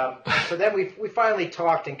 And so then we finally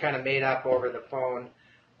talked and kind of made up over the phone.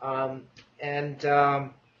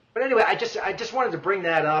 But anyway, I just wanted to bring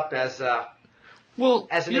that up as an example.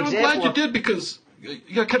 I'm glad you did, because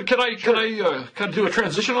can I kind of do a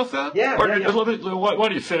transition off that? Yeah. Why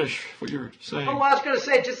do you finish what you're saying? Oh, well, I was going to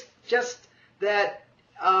say just that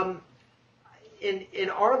in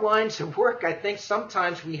our lines of work, I think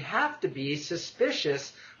sometimes we have to be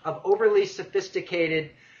suspicious of overly sophisticated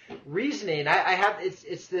reasoning.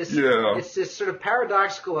 It's this sort of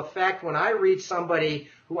paradoxical effect when I read somebody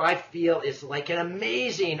who I feel is like an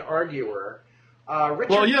amazing arguer.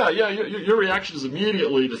 Your reaction is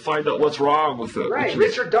immediately to find out what's wrong with it. Right.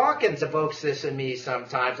 Richard Dawkins evokes this in me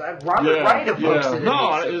sometimes. Robert Wright evokes it in me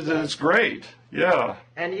sometimes. No, it's great. Yeah.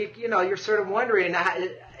 And you're sort of wondering,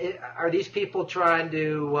 are these people trying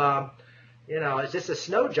to, is this a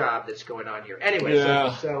snow job that's going on here? Anyway,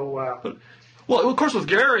 well, of course, with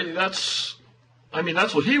Gary, that's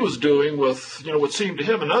what he was doing with, what seemed to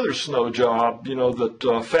him another snow job,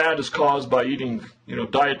 that fat is caused by eating,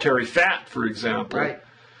 dietary fat, for example. Right.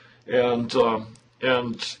 And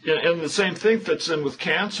the same thing fits in with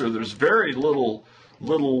cancer. There's very little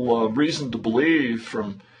reason to believe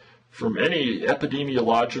from any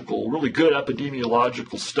really good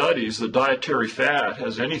epidemiological studies that dietary fat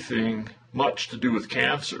has anything much to do with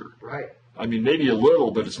cancer. Right. I mean, maybe a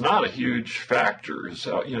little, but it's not a huge factor, is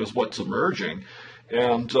what's emerging.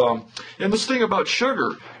 And this thing about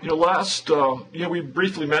sugar, we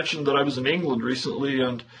briefly mentioned that I was in England recently,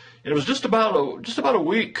 and it was just about a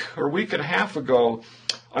week or week and a half ago,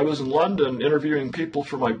 I was in London interviewing people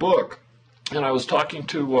for my book, and I was talking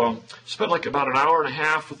to, spent like about an hour and a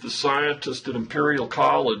half with the scientist at Imperial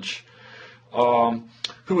College, who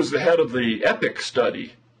was the head of the EPIC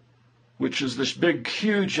study, which is this big,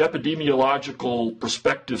 huge epidemiological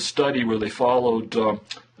prospective study where they followed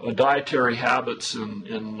dietary habits what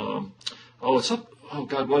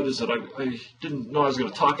is it? I didn't know I was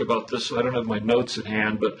going to talk about this, so I don't have my notes at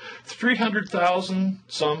hand, but 300,000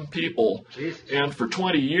 some people, Jesus. And for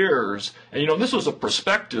 20 years, and this was a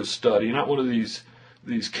prospective study, not one of these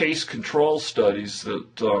case control studies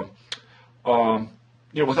that,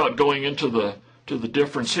 without going into the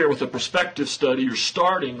difference here, with a prospective study, you're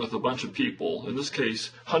starting with a bunch of people, in this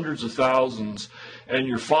case hundreds of thousands, and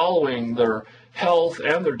you're following their health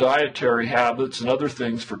and their dietary habits and other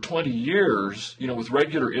things for 20 years, with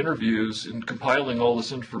regular interviews and compiling all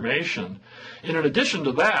this information. And in addition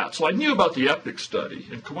to that, so I knew about the EPIC study,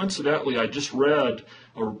 and coincidentally I just read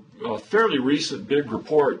a fairly recent big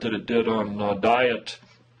report that it did on diet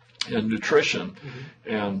and nutrition,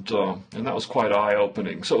 and that was quite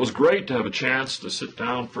eye-opening. So it was great to have a chance to sit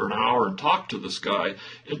down for an hour and talk to this guy.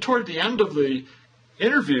 And toward the end of the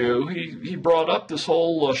interview, he brought up this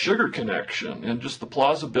whole sugar connection and just the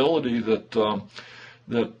plausibility that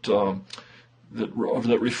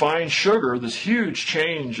refined sugar, this huge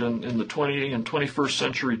change in the 20th and 21st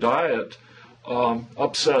century diet,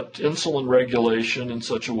 upset insulin regulation in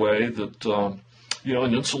such a way that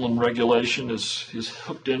and insulin regulation is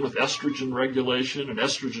hooked in with estrogen regulation, and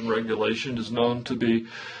estrogen regulation is known to be,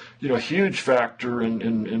 a huge factor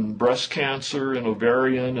in breast cancer and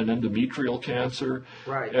ovarian and endometrial cancer.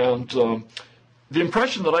 Right. And the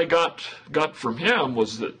impression that I got from him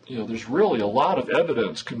was that, there's really a lot of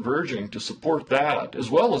evidence converging to support that, as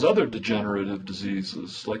well as other degenerative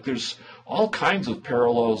diseases. Like there's all kinds of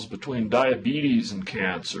parallels between diabetes and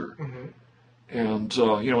cancer. Mm-hmm. And,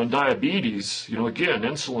 in diabetes, again,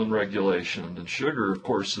 insulin regulation and sugar, of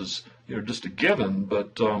course, is, just a given.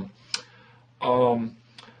 But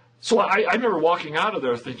so I remember walking out of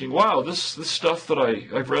there thinking, wow, this stuff that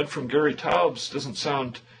I've read from Gary Taubes doesn't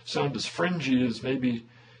sound as fringy as maybe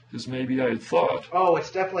I had thought. Oh,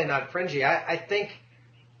 it's definitely not fringy. I think,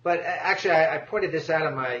 but actually, I pointed this out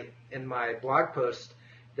in my blog post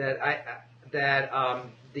that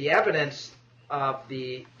the evidence of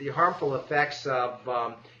the harmful effects of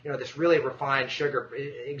this really refined sugar,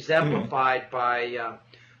 exemplified by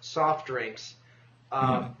soft drinks.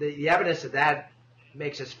 The evidence of that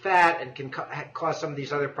makes us fat and can cause some of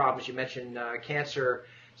these other problems you mentioned, cancer,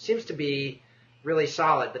 seems to be really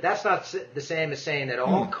solid. But that's not the same as saying that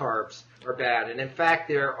all carbs are bad. And in fact,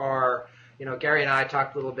 there are, Gary and I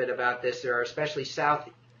talked a little bit about this. There are especially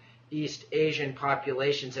Southeast Asian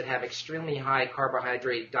populations that have extremely high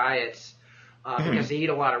carbohydrate diets because they eat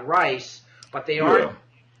a lot of rice, but they aren't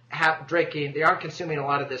they aren't consuming a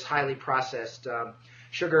lot of this highly processed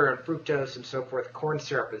sugar and fructose and so forth. Corn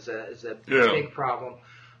syrup is a big problem.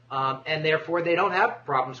 And therefore, they don't have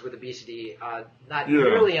problems with obesity, not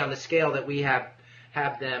nearly on the scale that we have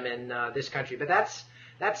them in this country. But that's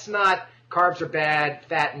not carbs are bad,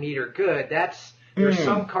 fat and meat are good. There's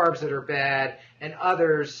some carbs that are bad and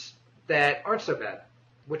others that aren't so bad,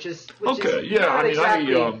 which is not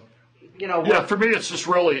exactly. For me, it's just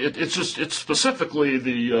really it's specifically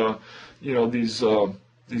the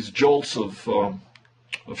these jolts of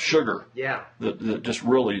sugar. Yeah. That just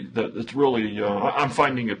really it's really I'm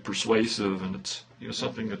finding it persuasive, and it's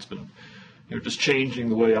something that's been just changing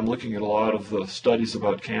the way I'm looking at a lot of the studies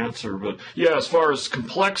about cancer. But yeah, as far as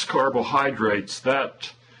complex carbohydrates,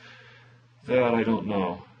 that I don't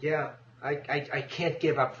know. Yeah, I can't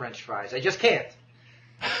give up French fries. I just can't.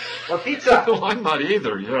 Or pizza. Well, I'm not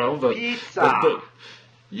either, But, pizza. But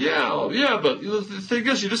the thing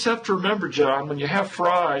is, you just have to remember, John, when you have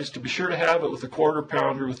fries, to be sure to have it with a quarter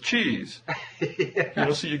pounder with cheese.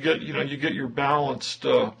 So you get your balanced.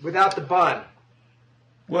 Without the bun.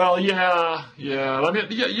 Well, yeah. I mean,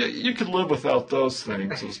 you could live without those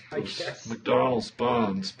things, those McDonald's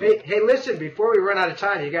buns. But... Hey, listen! Before we run out of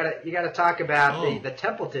time, you gotta talk about the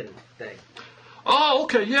Templeton thing. Oh,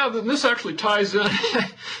 okay, yeah. Then this actually ties in.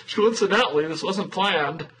 Coincidentally, this wasn't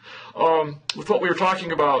planned. With what we were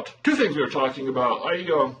talking about, two things we were talking about.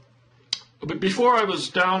 Before I was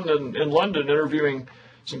down in London interviewing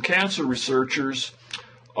some cancer researchers,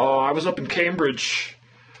 I was up in Cambridge,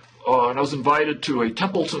 and I was invited to a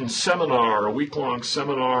Templeton seminar, a week-long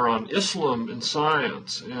seminar on Islam and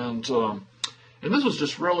science, and this was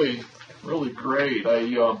just really, really great.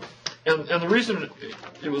 And the reason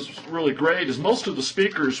it was really great is most of the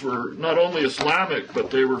speakers were not only Islamic, but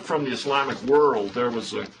they were from the Islamic world. There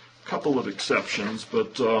was a couple of exceptions,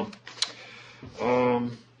 but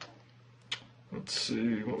let's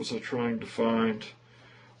see, what was I trying to find?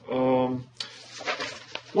 Well,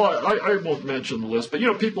 I won't mention the list, but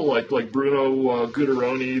people like Bruno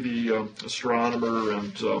Guteroni, the astronomer,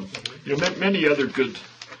 and many other good,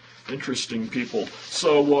 interesting people.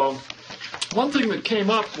 So one thing that came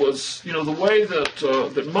up was the way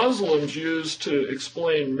that Muslims use to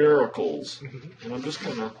explain miracles, and I'm just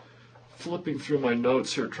kind of flipping through my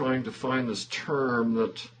notes here, trying to find this term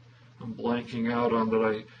that I'm blanking out on that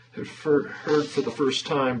I have heard for the first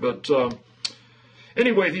time. But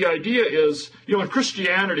anyway, the idea is, in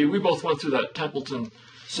Christianity, we both went through that Templeton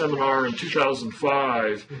seminar in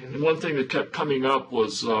 2005, and one thing that kept coming up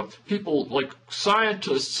was people like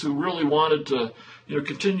scientists who really wanted to,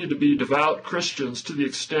 continue to be devout Christians to the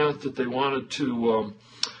extent that they wanted to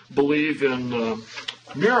believe in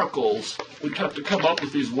miracles. We'd have to come up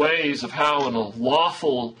with these ways of how in a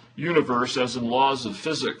lawful universe, as in laws of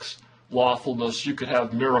physics, lawfulness, you could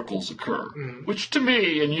have miracles occur, which to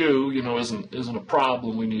me and you, isn't a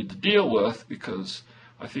problem we need to deal with, because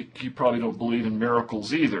I think you probably don't believe in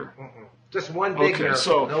miracles either. Just one big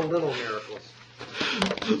miracle, no little miracles.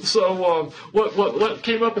 So what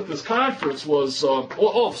came up at this conference was, so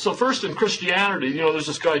first in Christianity, there's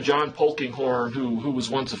this guy John Polkinghorne who was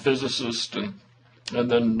once a physicist and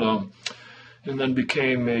then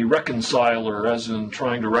became a reconciler, as in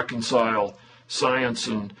trying to reconcile science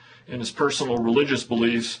and in his personal religious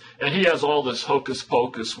beliefs, and he has all this hocus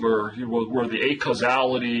pocus where the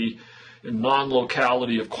acausality and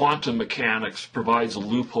non-locality of quantum mechanics provides a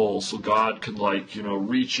loophole so God can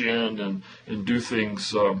reach in and do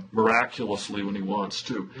things miraculously when he wants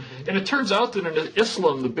to. Mm-hmm. And it turns out that in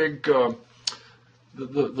Islam, the big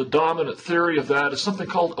the dominant theory of that is something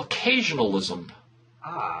called occasionalism.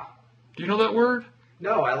 Ah. Do you know that word?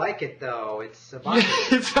 No, I like it though. It's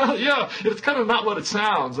it's kind of not what it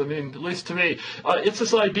sounds. I mean, at least to me, it's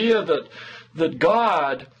this idea that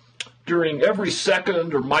God, during every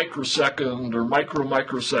second or microsecond or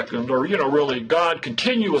microsecond, or really God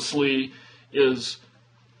continuously is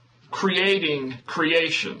creating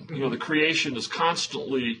creation. The creation is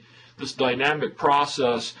constantly this dynamic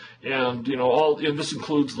process, and and this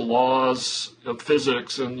includes the laws of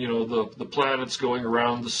physics and the planets going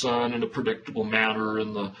around the sun in a predictable manner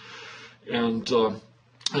and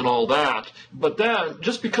all that. But then,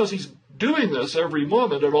 just because he's doing this every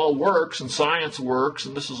moment, it all works and science works,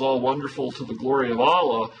 and this is all wonderful to the glory of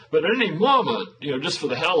Allah. But at any moment, just for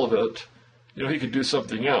the hell of it, he could do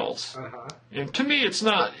something else. Uh-huh. And to me, it's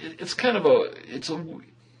not. It's kind of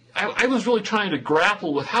I was really trying to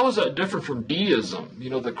grapple with how is that different from deism,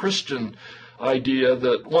 the Christian idea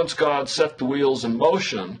that once God set the wheels in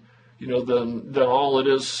motion, then all it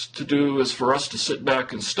is to do is for us to sit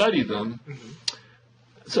back and study them. Mm-hmm.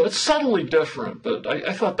 So it's subtly different, but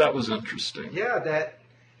I thought that was interesting. Yeah,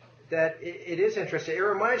 that it is interesting. It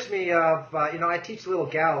reminds me of, I teach a little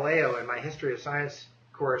Galileo in my history of science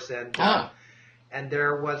course, and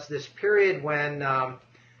there was this period when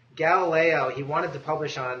Galileo, he wanted to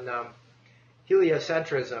publish on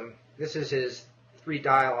heliocentrism. This is his 3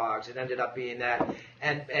 dialogues. It ended up being that.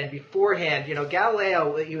 And beforehand,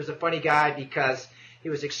 Galileo, he was a funny guy because he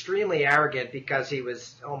was extremely arrogant because he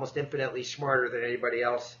was almost infinitely smarter than anybody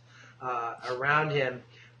else around him.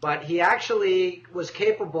 But he actually was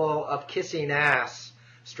capable of kissing ass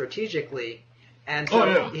strategically. And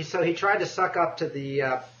so, he tried to suck up to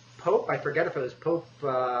the Pope. I forget if it was Pope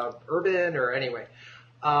Urban or anyway.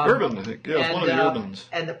 Urban, I think. Yeah, one of the Urbans.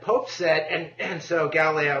 And the Pope said, and so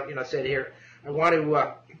Galileo, said, here, I want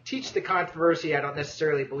to teach the controversy. I don't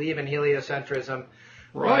necessarily believe in heliocentrism.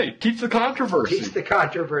 Right, teach the controversy. Teach the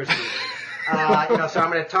controversy. So I'm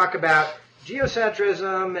going to talk about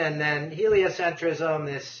geocentrism and then heliocentrism,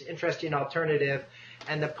 this interesting alternative.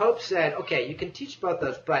 And the Pope said, okay, you can teach both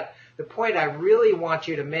those, but the point I really want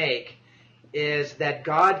you to make is that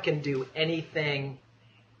God can do anything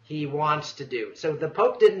he wants to do. So the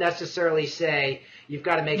Pope didn't necessarily say you've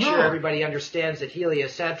got to make sure everybody understands that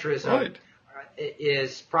heliocentrism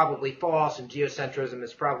is probably false and geocentrism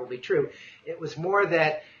is probably true. It was more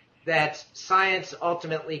that science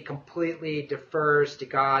ultimately completely defers to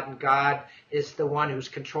God, and God is the one who's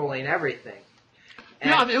controlling everything.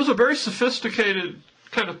 And it was a very sophisticated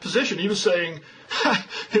kind of position. He was saying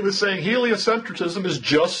heliocentrism is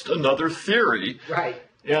just another theory. Right.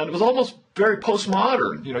 And it was almost very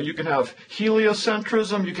postmodern. You can have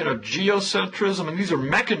heliocentrism, you can have geocentrism, and these are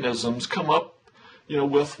mechanisms come up, by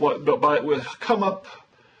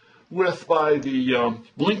the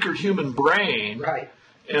blinkered human brain. Right.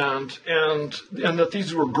 And that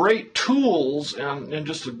these were great tools, and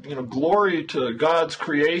just glory to God's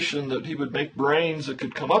creation that He would make brains that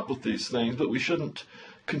could come up with these things, but we shouldn't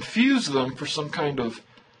confuse them for some kind of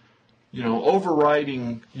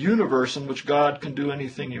overriding universe in which God can do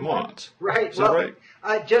anything He wants. Right. Is that right?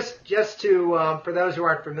 Just to for those who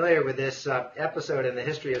aren't familiar with this episode in the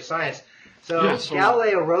history of science, so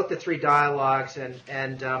Galileo wrote the 3 dialogues,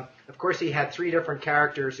 and of course he had 3 different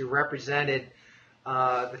characters who represented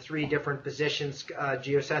the 3 different positions: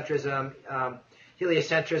 geocentrism,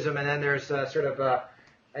 heliocentrism, and then there's sort of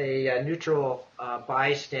a neutral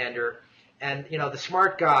bystander. And the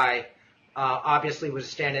smart guy obviously was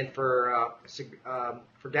standing for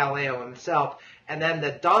Galileo himself, and then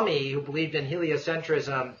the dummy who believed in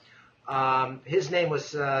heliocentrism, his name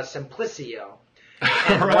was Simplicio.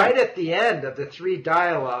 And right at the end of the 3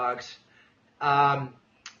 dialogues,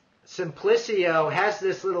 Simplicio has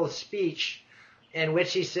this little speech in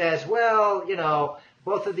which he says, well,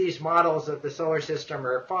 both of these models of the solar system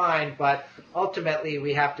are fine, but ultimately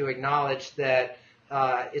we have to acknowledge that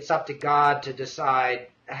it's up to God to decide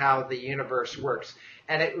how the universe works.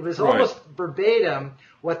 And it was almost verbatim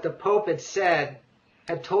what the Pope had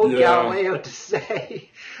told Galileo to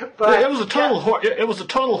say. But it was a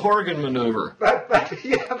total Horgan maneuver. But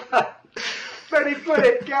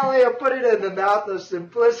Galileo put it in the mouth of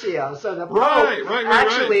Simplicio. So the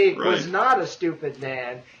Pope was not a stupid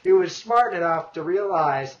man. He was smart enough to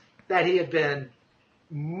realize that he had been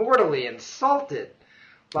mortally insulted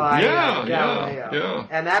by Galileo. Yeah.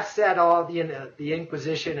 And that set all the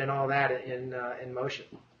Inquisition and all that in motion.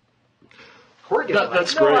 Horgan,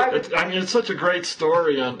 that's great. It's such a great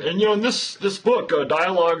story, and in this book,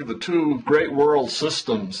 Dialogue of the Two Great World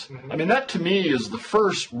Systems. Mm-hmm. That to me is the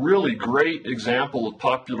first really great example of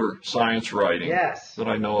popular science writing that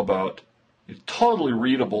I know about. It's totally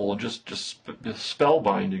readable and just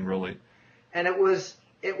spellbinding, really. And it was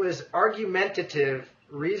argumentative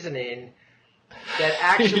reasoning that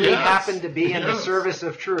actually happened to be in the service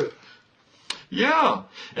of truth. Yeah,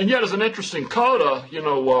 and yet as an interesting coda,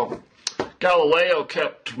 Galileo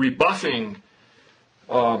kept rebuffing,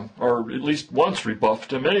 or at least once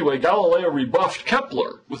rebuffed him. Anyway, Galileo rebuffed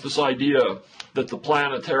Kepler with this idea that the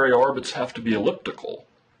planetary orbits have to be elliptical.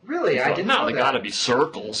 Really? I didn't know that. No, they got to be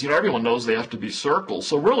circles. Everyone knows they have to be circles.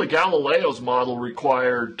 So really, Galileo's model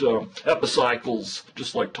required epicycles,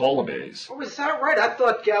 just like Ptolemy's. Oh, is that right? I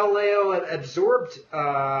thought Galileo absorbed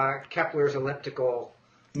Kepler's elliptical.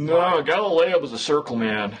 No, Galileo was a circle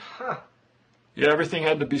man. Huh. Yeah, everything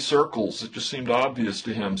had to be circles. It just seemed obvious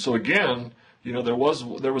to him. So again, there was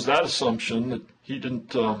that assumption that he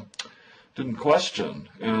didn't question,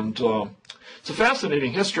 and it's a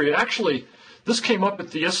fascinating history. And actually, this came up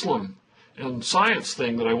at the Islam and science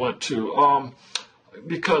thing that I went to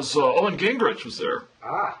because Owen Gingerich was there.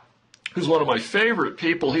 Who's one of my favorite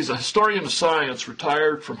people. He's a historian of science,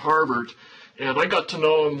 retired from Harvard, and I got to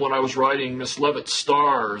know him when I was writing Miss Leavitt's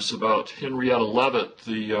Stars about Henrietta Leavitt,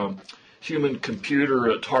 the human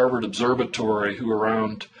computer at Harvard Observatory, who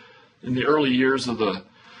around in the early years of the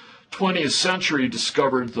 20th century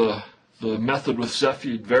discovered the method with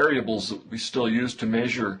Cepheid variables that we still use to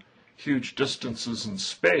measure huge distances in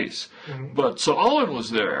space. Mm-hmm. But so Owen was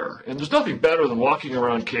there, and there's nothing better than walking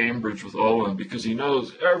around Cambridge with Owen because he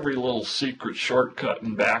knows every little secret shortcut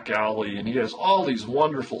and back alley, and he has all these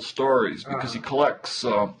wonderful stories because he collects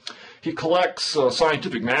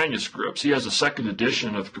scientific manuscripts. He has a second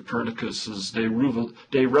edition of Copernicus's De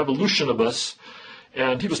Revolutionibus,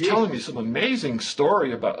 and he was telling me some amazing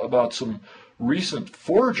story about some recent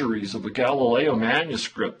forgeries of a Galileo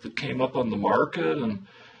manuscript that came up on the market, and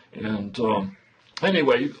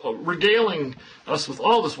anyway, regaling us with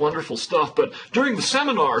all this wonderful stuff. But during the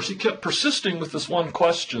seminars, he kept persisting with this one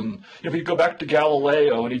question. He'd go back to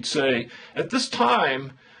Galileo, and he'd say, at this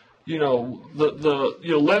time,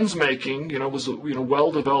 the lens making, was a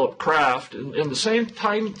well-developed craft, and the same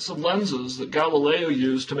types of lenses that Galileo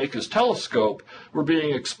used to make his telescope were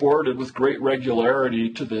being exported with great regularity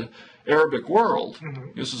to the Arabic world.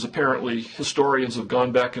 Mm-hmm. This is apparently, historians have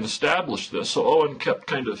gone back and established this. So Owen kept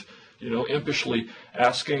kind of, impishly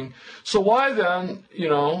asking, so why then,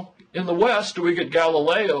 in the West do we get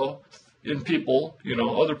Galileo in people,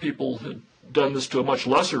 other people had done this to a much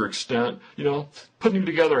lesser extent, putting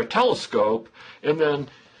together a telescope and then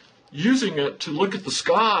using it to look at the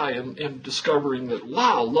sky and discovering that,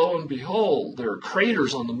 wow, lo and behold, there are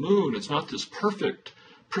craters on the moon. It's not this perfect,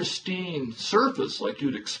 pristine surface like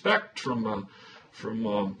you'd expect from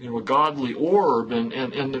a godly orb,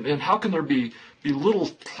 and how can there be little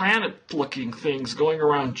planet-looking things going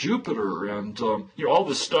around Jupiter, and all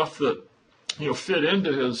this stuff that fit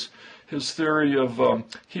into his theory of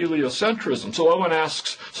heliocentrism. So Owen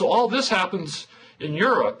asks, so all this happens in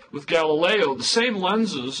Europe with Galileo. The same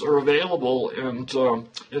lenses are available in the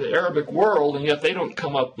Arabic world, and yet they don't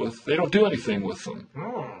do anything with them.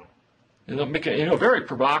 Oh. Make a very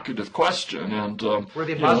provocative question. And were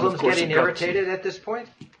the Muslims getting irritated at this point?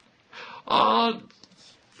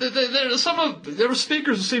 There were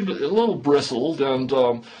speakers who seemed a little bristled, and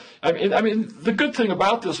the good thing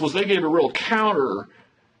about this was they gave a real counter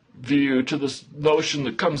view to this notion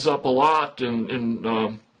that comes up a lot that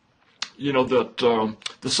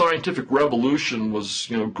the scientific revolution was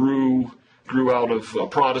grew out of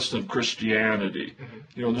Protestant Christianity.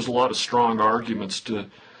 Mm-hmm. There's a lot of strong arguments to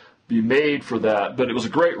be made for that, but it was a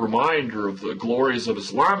great reminder of the glories of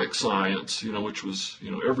Islamic science, which was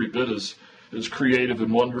every bit as creative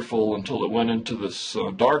and wonderful until it went into this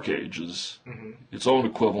Dark Ages, mm-hmm. its own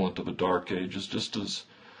equivalent of a Dark Ages, just as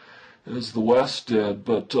the West did.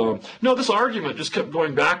 But this argument just kept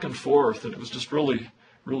going back and forth, and it was just really,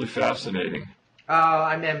 really fascinating. Oh,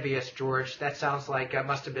 I'm envious, George. That sounds like it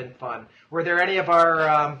must have been fun. Were there any of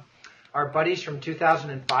our buddies from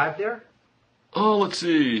 2005 there? Oh, let's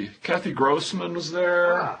see. Kathy Grossman was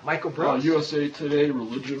there. Michael Brooks. USA Today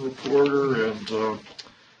religion reporter, and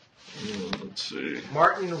let's see.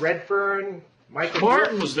 Martin Redfern.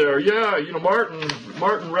 Martin was there. Yeah, Martin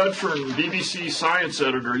Redfern, BBC science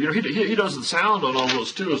editor. He does the sound on all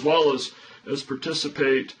those too, as well as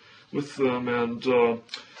participate with them. And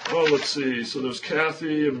Oh, let's see. So there's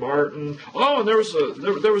Kathy and Martin. Oh, and there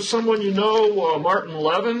was someone Martin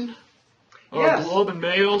Levin, Yes. Globe and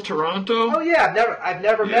Mail, Toronto. Oh yeah, I've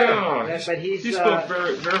never met him, but he spoke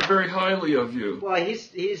very, very, very highly of you. Well,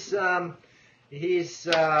 he's a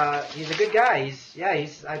good guy.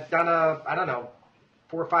 I've done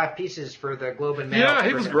 4 or 5 pieces for the Globe and Mail. Yeah,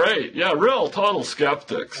 he was great. Yeah, real total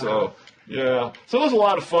skeptic. So. Yeah, so it was a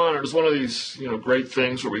lot of fun. It was one of these, great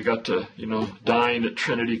things where we got to, dine at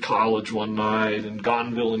Trinity College one night and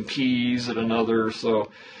Gonville and Keys at another. So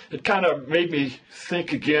it kind of made me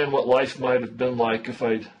think again what life might have been like if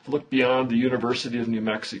I'd looked beyond the University of New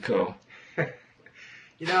Mexico.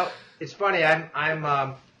 It's funny.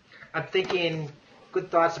 I'm thinking good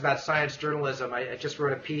thoughts about science journalism. I just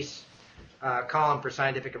wrote a column for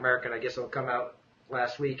Scientific American. I guess it'll come out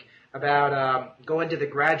last week, about going to the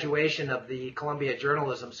graduation of the Columbia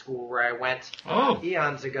Journalism School where I went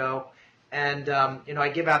eons ago. And, I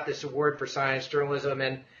give out this award for science journalism.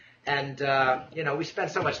 And we spend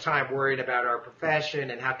so much time worrying about our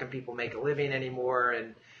profession and how can people make a living anymore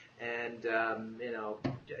and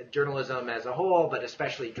journalism as a whole, but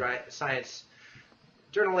especially science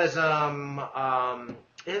journalism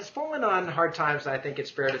has fallen on hard times, I think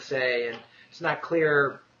it's fair to say. And it's not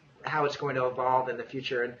clear how it's going to evolve in the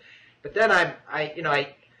future. But then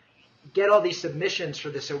I get all these submissions for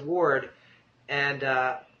this award, and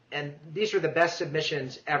these were the best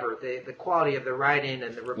submissions ever. The quality of the writing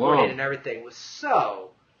and the reporting and everything was so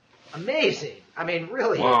amazing. I mean,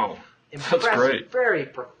 really impressive. That's great. Very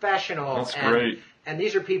professional. That's great. And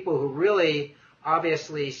these are people who really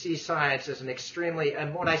obviously see science as an extremely,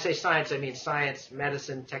 and when I say science, I mean science,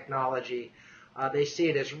 medicine, technology. They see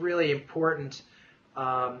it as really important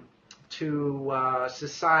to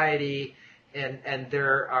society, and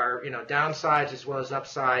there are downsides as well as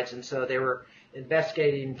upsides, and so they were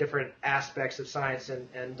investigating different aspects of science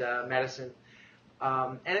and medicine,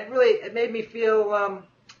 and it made me feel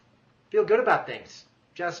good about things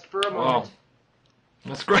just for a moment. Wow,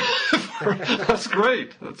 that's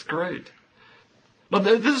great. That's great. But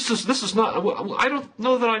this is not. I don't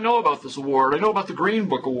know that I know about this award. I know about the Green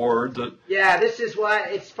Book Award. Yeah, this is why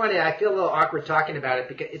it's funny. I feel a little awkward talking about it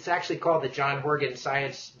because it's actually called the John Horgan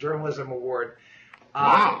Science Journalism Award.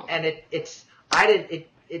 Wow. And it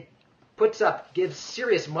gives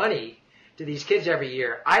serious money to these kids every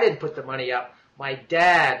year. I didn't put the money up. My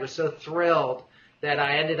dad was so thrilled that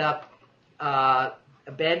I ended up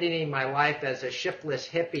abandoning my life as a shiftless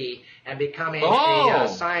hippie and becoming a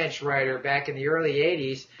science writer back in the early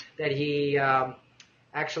 80s, that he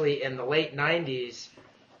actually in the late 90s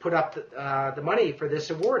put up the money for this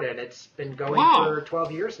award, and it's been going for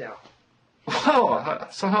 12 years now. Wow,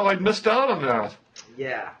 somehow I missed out on that.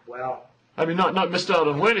 Yeah, well. I mean, not missed out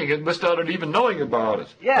on winning it, missed out on even knowing about it.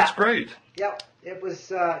 Yeah. That's great. Yep, it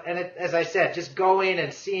was, as I said, just going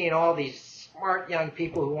and seeing all these smart young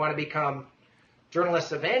people who want to become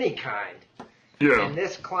journalists of any kind in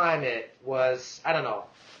this climate was, I don't know,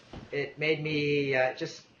 it made me feel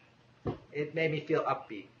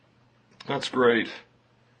upbeat. That's great.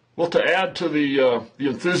 Well, to add to the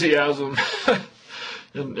enthusiasm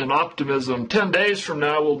and optimism, 10 days from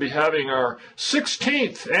now we'll be having our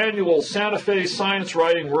 16th annual Santa Fe Science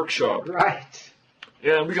Writing Workshop. Right.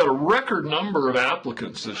 And we got a record number of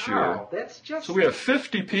applicants this year. That's just... So we have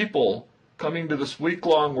 50 people coming to this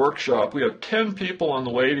week-long workshop. We have 10 people on the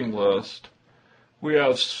waiting list. We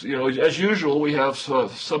have, as usual, we have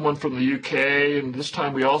someone from the UK, and this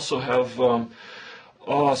time we also have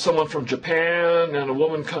someone from Japan and a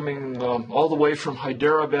woman coming all the way from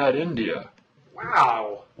Hyderabad, India.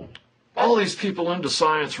 Wow. All these people into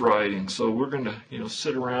science writing, so we're going to,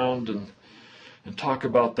 sit around and talk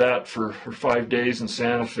about that for 5 days in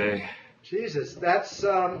Santa Fe. Jesus, that's...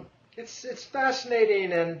 It's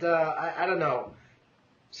fascinating, and I don't know,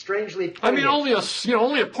 strangely poignant. I mean,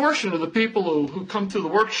 only a portion of the people who come to the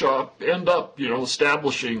workshop end up,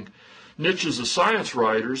 establishing niches as science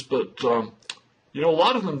writers, but a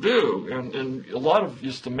lot of them do, and a lot of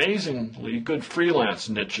just amazingly good freelance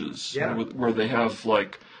niches, where they have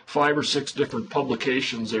like 5 or 6 different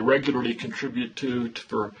publications they regularly contribute to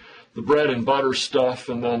for the bread and butter stuff,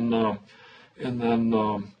 and then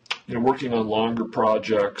working on longer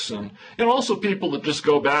projects, and also people that just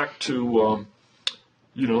go back to,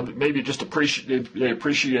 maybe just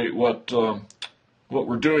appreciate what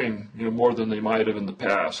we're doing, more than they might have in the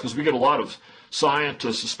past. Because we get a lot of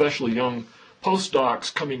scientists, especially young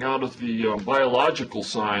postdocs, coming out of the biological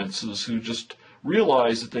sciences who just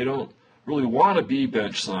realize that they don't really want to be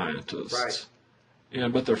bench scientists. Right.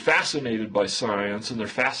 But they're fascinated by science, and they're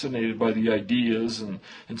fascinated by the ideas, and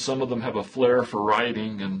some of them have a flair for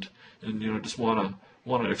writing, and just want to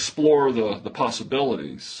want to explore the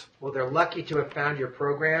possibilities. Well, they're lucky to have found your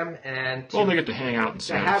program and Well, they get to hang out and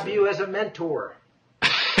to have you as a mentor.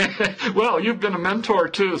 Well, you've been a mentor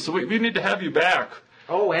too, so we need to have you back.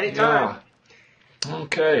 Oh, anytime. Yeah.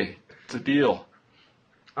 Okay, it's a deal.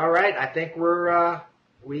 All right, I think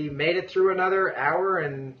we made it through another hour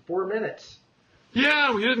and 4 minutes.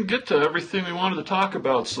 Yeah, we didn't get to everything we wanted to talk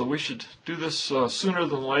about, so we should do this sooner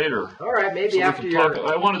than later. All right, maybe so after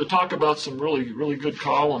I wanted to talk about some really good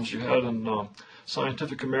columns you had in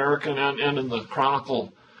Scientific American and in the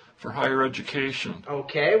Chronicle for Higher Education.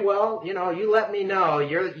 Okay, well, you let me know.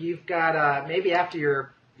 You've got maybe after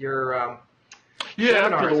your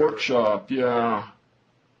after the workshop. Yeah,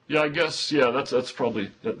 I guess that's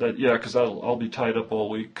probably that. Yeah, because I'll be tied up all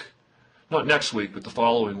week. Not next week, but the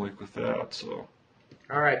following week with that. So.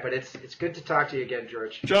 All right, but it's good to talk to you again,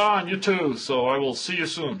 George. John, you too. So I will see you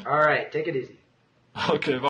soon. All right, take it easy. Okay. Bye.